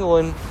there in New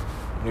England.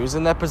 He was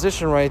in that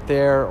position right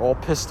there, all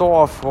pissed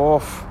off.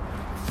 Oh,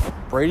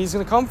 Brady's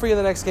going to come for you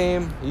the next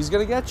game. He's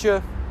going to get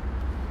you.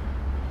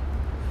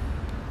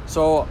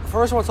 So,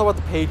 first I want to talk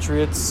about the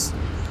Patriots.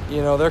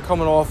 You know, they're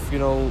coming off, you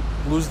know,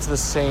 losing to the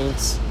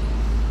Saints.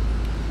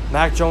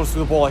 Mac Jones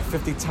threw the ball like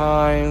 50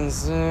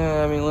 times.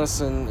 I mean,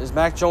 listen, is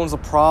Mac Jones a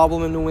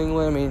problem in New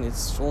England? I mean,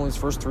 it's only his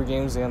first 3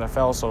 games in the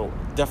NFL, so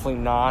definitely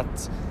not.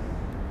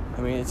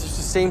 I mean, it's just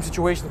the same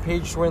situation the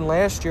Patriots were in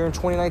last year in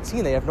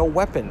 2019. They have no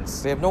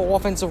weapons. They have no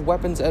offensive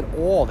weapons at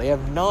all. They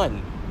have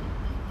none.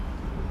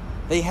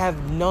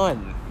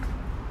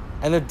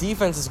 And their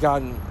defense has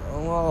gotten,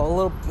 well, a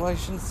little,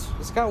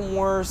 it's gotten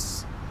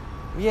worse.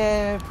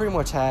 Yeah, it pretty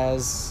much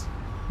has.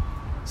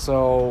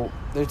 So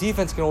their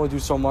defense can only do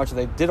so much, and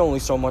they did only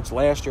so much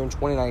last year in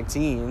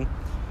 2019.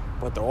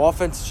 But their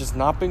offense has just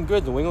not been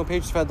good. The New England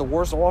Patriots have had the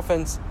worst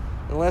offense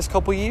in the last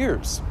couple of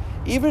years.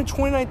 Even in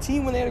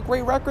 2019, when they had a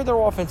great record, their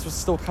offense was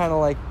still kind of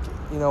like,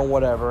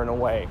 whatever in a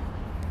way.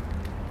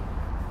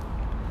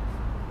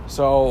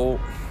 So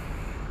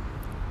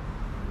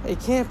you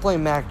can't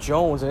blame Mac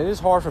Jones, and it is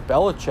hard for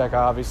Belichick,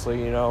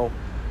 obviously,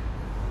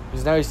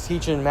 because now he's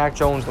teaching Mac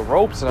Jones the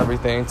ropes and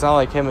everything. It's not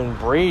like him and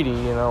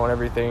Brady, and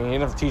everything. He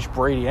didn't have to teach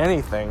Brady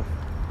anything.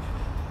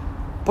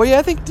 But yeah,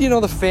 I think,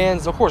 the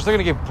fans, of course, they're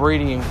going to give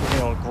Brady and,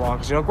 Gronk.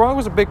 Because, Gronk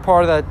was a big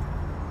part of that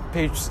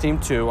Patriots team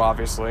too,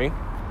 obviously.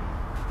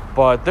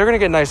 But they're going to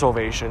get nice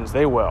ovations.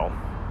 They will.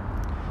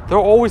 They're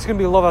always going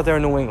to be loved out there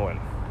in New England.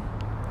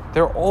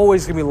 They're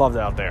always going to be loved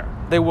out there.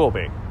 They will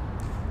be.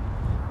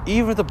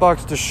 Even if the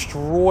Bucs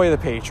destroy the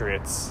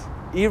Patriots,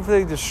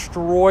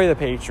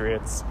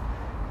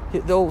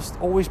 they'll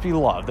always be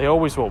loved. They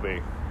always will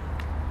be.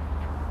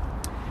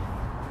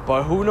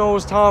 But who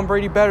knows Tom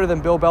Brady better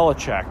than Bill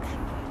Belichick?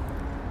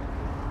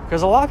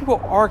 Because a lot of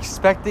people are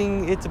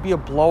expecting it to be a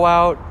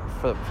blowout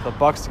for the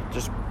Bucs to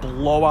just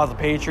blow out the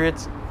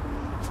Patriots.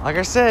 Like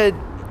I said,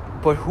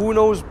 but who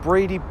knows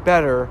Brady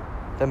better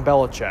than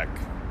Belichick?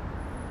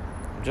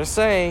 I'm just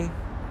saying.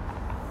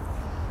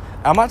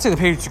 I'm not saying the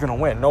Patriots are going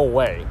to win. No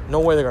way. No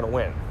way they're going to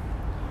win.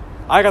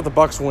 I got the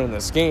Bucs winning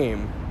this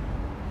game,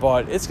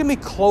 but it's going to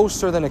be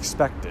closer than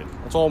expected.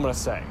 That's all I'm going to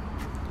say.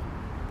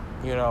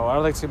 I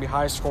don't think it's going to be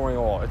high scoring at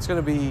all. It's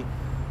going to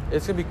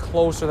be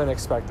closer than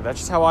expected. That's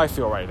just how I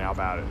feel right now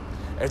about it.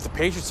 If the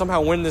Patriots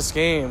somehow win this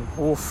game,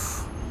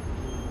 oof.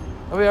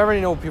 I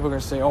already know people are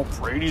going to say, oh,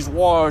 Brady's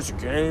washed. You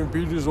can't even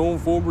beat his own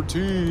former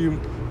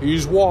team.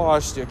 He's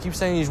washed. I keep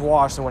saying he's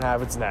washed, and what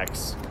happens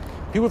next?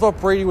 People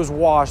thought Brady was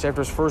washed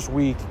after his first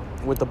week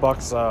with the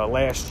Bucs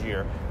last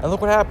year. And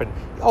look what happened.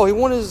 Oh, he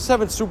won his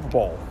 7th Super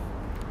Bowl.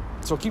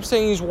 So keep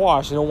saying he's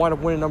washed, and he'll wind up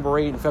winning number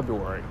 8 in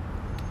February.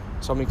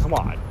 So, come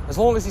on. As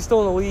long as he's still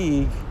in the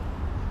league,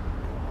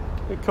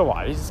 come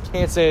on. You just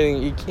can't say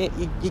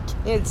anything. You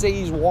can't say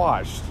he's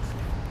washed.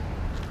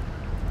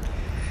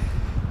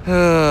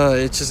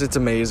 It's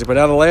amazing. But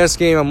now the last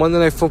game on Monday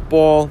Night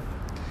Football,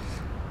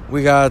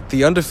 we got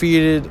the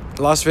undefeated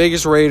Las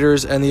Vegas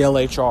Raiders and the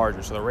LA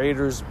Chargers. So the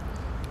Raiders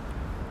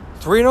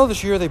 3-0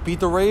 this year. They beat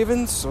the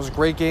Ravens. It was a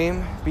great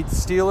game. Beat the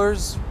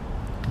Steelers.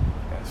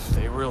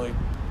 They really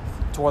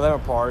tore them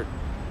apart.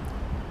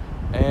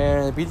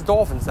 And they beat the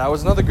Dolphins. That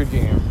was another good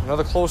game.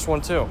 Another close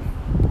one, too.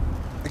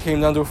 It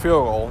came down to a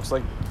field goal. It's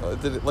like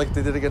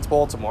they did against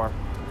Baltimore.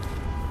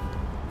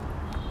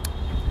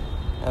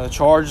 And the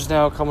Chargers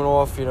now coming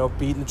off,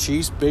 beating the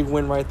Chiefs. Big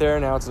win right there.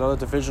 Now it's another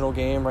divisional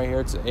game right here.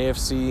 It's an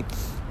AFC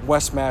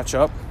West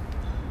matchup.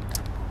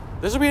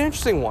 This will be an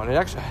interesting one.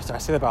 I say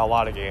that about a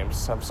lot of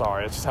games. I'm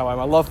sorry. It's just how I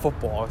love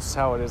football. It's just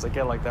how it is. I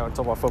get like that when I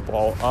talk about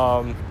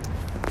football.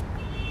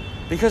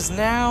 Because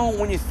now,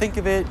 when you think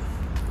of it,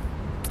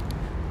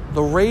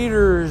 the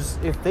Raiders,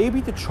 if they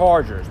beat the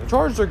Chargers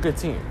are a good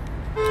team.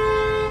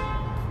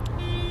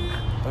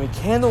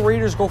 Can the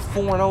Raiders go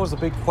 4-0 is a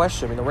big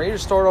question. The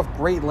Raiders started off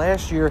great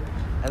last year,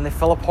 and they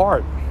fell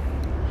apart.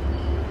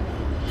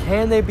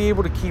 Can they be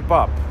able to keep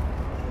up?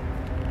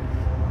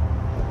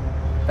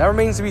 That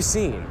remains to be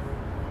seen.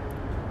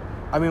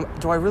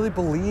 Do I really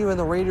believe in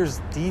the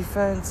Raiders'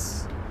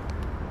 defense?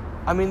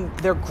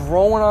 They're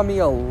growing on me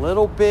a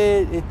little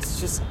bit. It's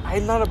just,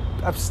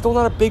 I'm still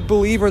not a big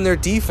believer in their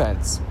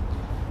defense.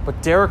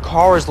 But Derek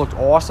Carr has looked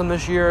awesome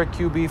this year at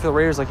QB for the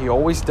Raiders like he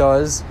always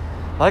does.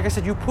 Like I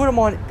said, you put him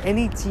on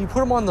any team. You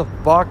put him on the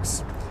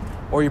Bucs,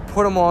 or you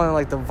put him on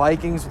like the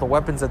Vikings with the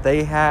weapons that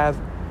they have,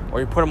 or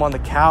you put him on the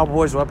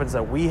Cowboys with weapons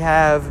that we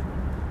have.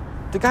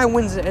 The guy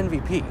wins an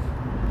MVP.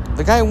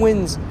 The guy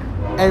wins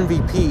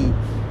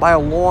MVP by a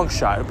long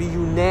shot. It'll be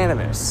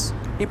unanimous.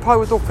 He probably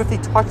would throw 50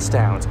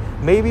 touchdowns,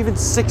 maybe even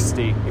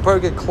 60. He'd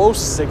probably get close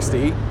to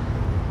 60.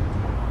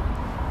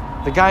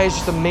 The guy is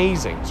just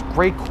amazing. He's a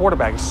great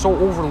quarterback. He's so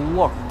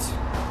overlooked.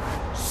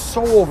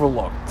 So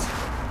overlooked.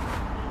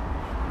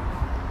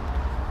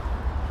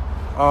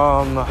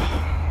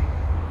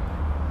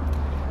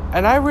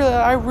 And I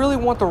really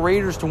want the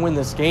Raiders to win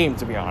this game,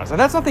 to be honest. And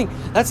that's nothing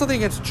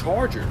against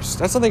Chargers.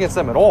 That's nothing against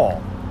them at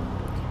all.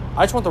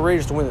 I just want the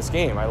Raiders to win this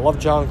game. I love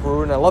John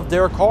Gruden. I love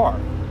Derek Carr.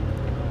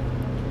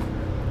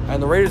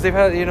 And the Raiders, they've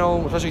had,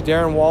 especially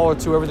Darren Waller,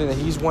 too, everything that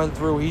he's went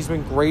through. He's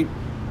been great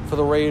for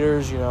the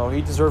Raiders.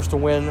 He deserves to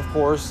win, of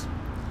course.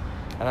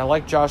 And I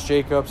like Josh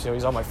Jacobs.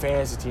 He's on my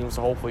fantasy team,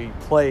 so hopefully he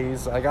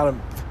plays. I got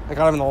him in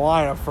the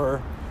lineup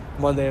for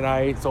Monday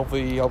night, so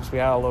hopefully he helps me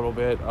out a little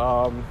bit.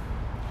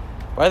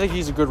 But I think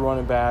he's a good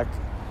running back.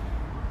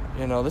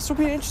 This will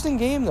be an interesting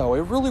game, though.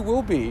 It really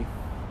will be.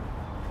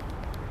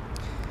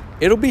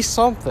 It'll be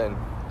something.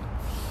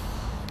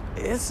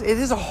 It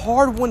is a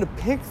hard one to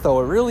pick, though.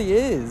 It really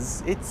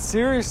is. It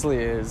seriously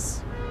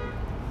is.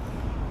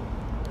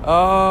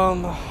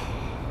 I'm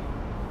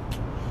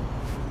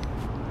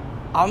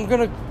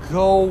gonna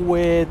go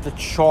with the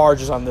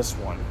Chargers on this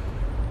one.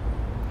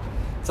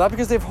 It's not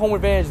because they have home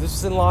advantage. This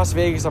is in Las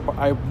Vegas.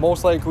 I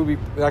most likely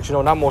would be... Actually,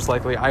 no, not most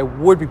likely. I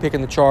would be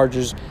picking the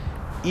Chargers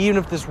even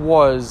if this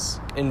was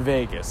in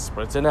Vegas.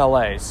 But it's in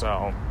L.A.,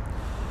 so...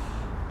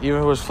 Even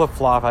if it was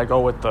flip-flop, I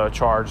go with the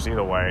Chargers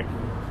either way.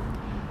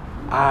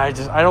 I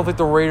don't think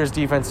the Raiders'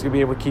 defense is going to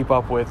be able to keep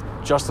up with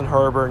Justin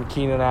Herbert,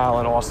 Keenan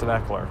Allen, Austin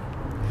Eckler.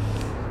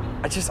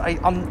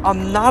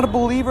 I'm not a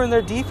believer in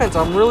their defense.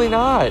 I'm really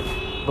not.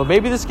 But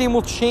maybe this game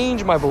will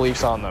change my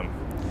beliefs on them.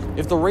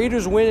 If the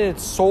Raiders win and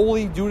it's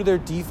solely due to their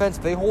defense,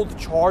 they hold the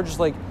Chargers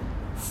like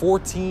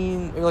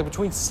 14, like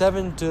between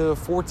 7 to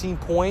 14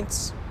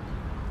 points,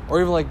 or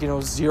even like,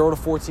 0 to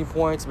 14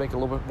 points, make it a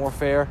little bit more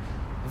fair,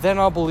 then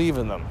I'll believe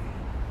in them.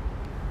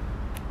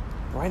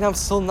 Right now I'm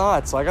still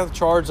not, so I got the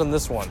Chargers on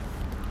this one.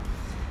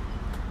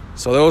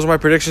 So those are my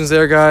predictions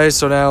there, guys.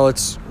 So now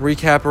let's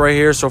recap it right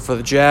here. So for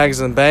the Jags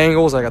and the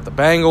Bengals, I got the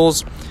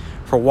Bengals.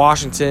 For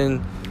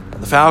Washington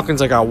and the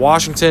Falcons, I got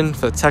Washington.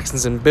 For the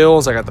Texans and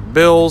Bills, I got the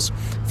Bills.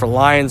 For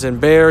Lions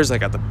and Bears, I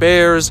got the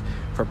Bears.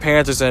 For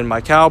Panthers and my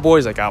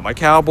Cowboys, I got my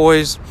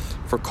Cowboys.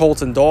 For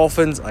Colts and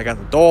Dolphins, I got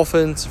the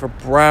Dolphins. For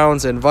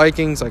Browns and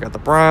Vikings, I got the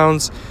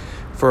Browns.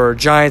 For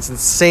Giants and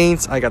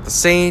Saints, I got the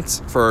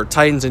Saints. For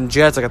Titans and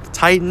Jets, I got the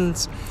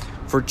Titans.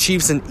 For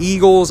Chiefs and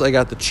Eagles, I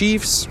got the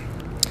Chiefs.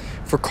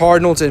 For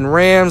Cardinals and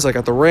Rams, I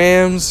got the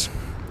Rams.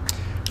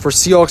 For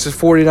Seahawks and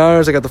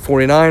 49ers, I got the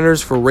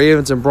 49ers. For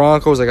Ravens and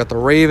Broncos, I got the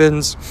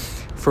Ravens.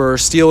 For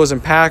Steelers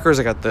and Packers,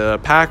 I got the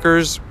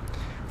Packers.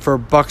 For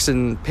Bucks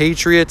and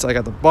Patriots, I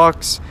got the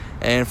Bucks.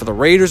 And for the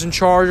Raiders and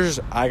Chargers,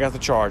 I got the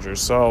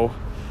Chargers. So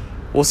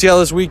we'll see how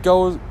this week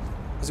goes.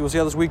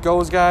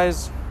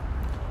 Guys.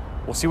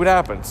 We'll see what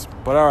happens.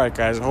 But all right,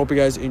 guys, I hope you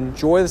guys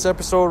enjoy this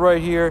episode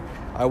right here.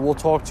 I will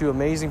talk to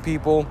amazing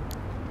people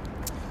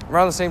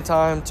around the same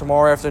time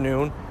tomorrow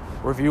afternoon,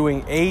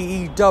 reviewing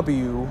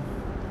AEW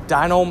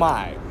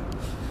Dynamite.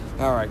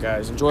 All right,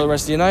 guys, enjoy the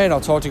rest of your night, and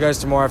I'll talk to you guys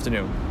tomorrow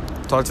afternoon.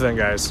 Talk to you then,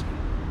 guys.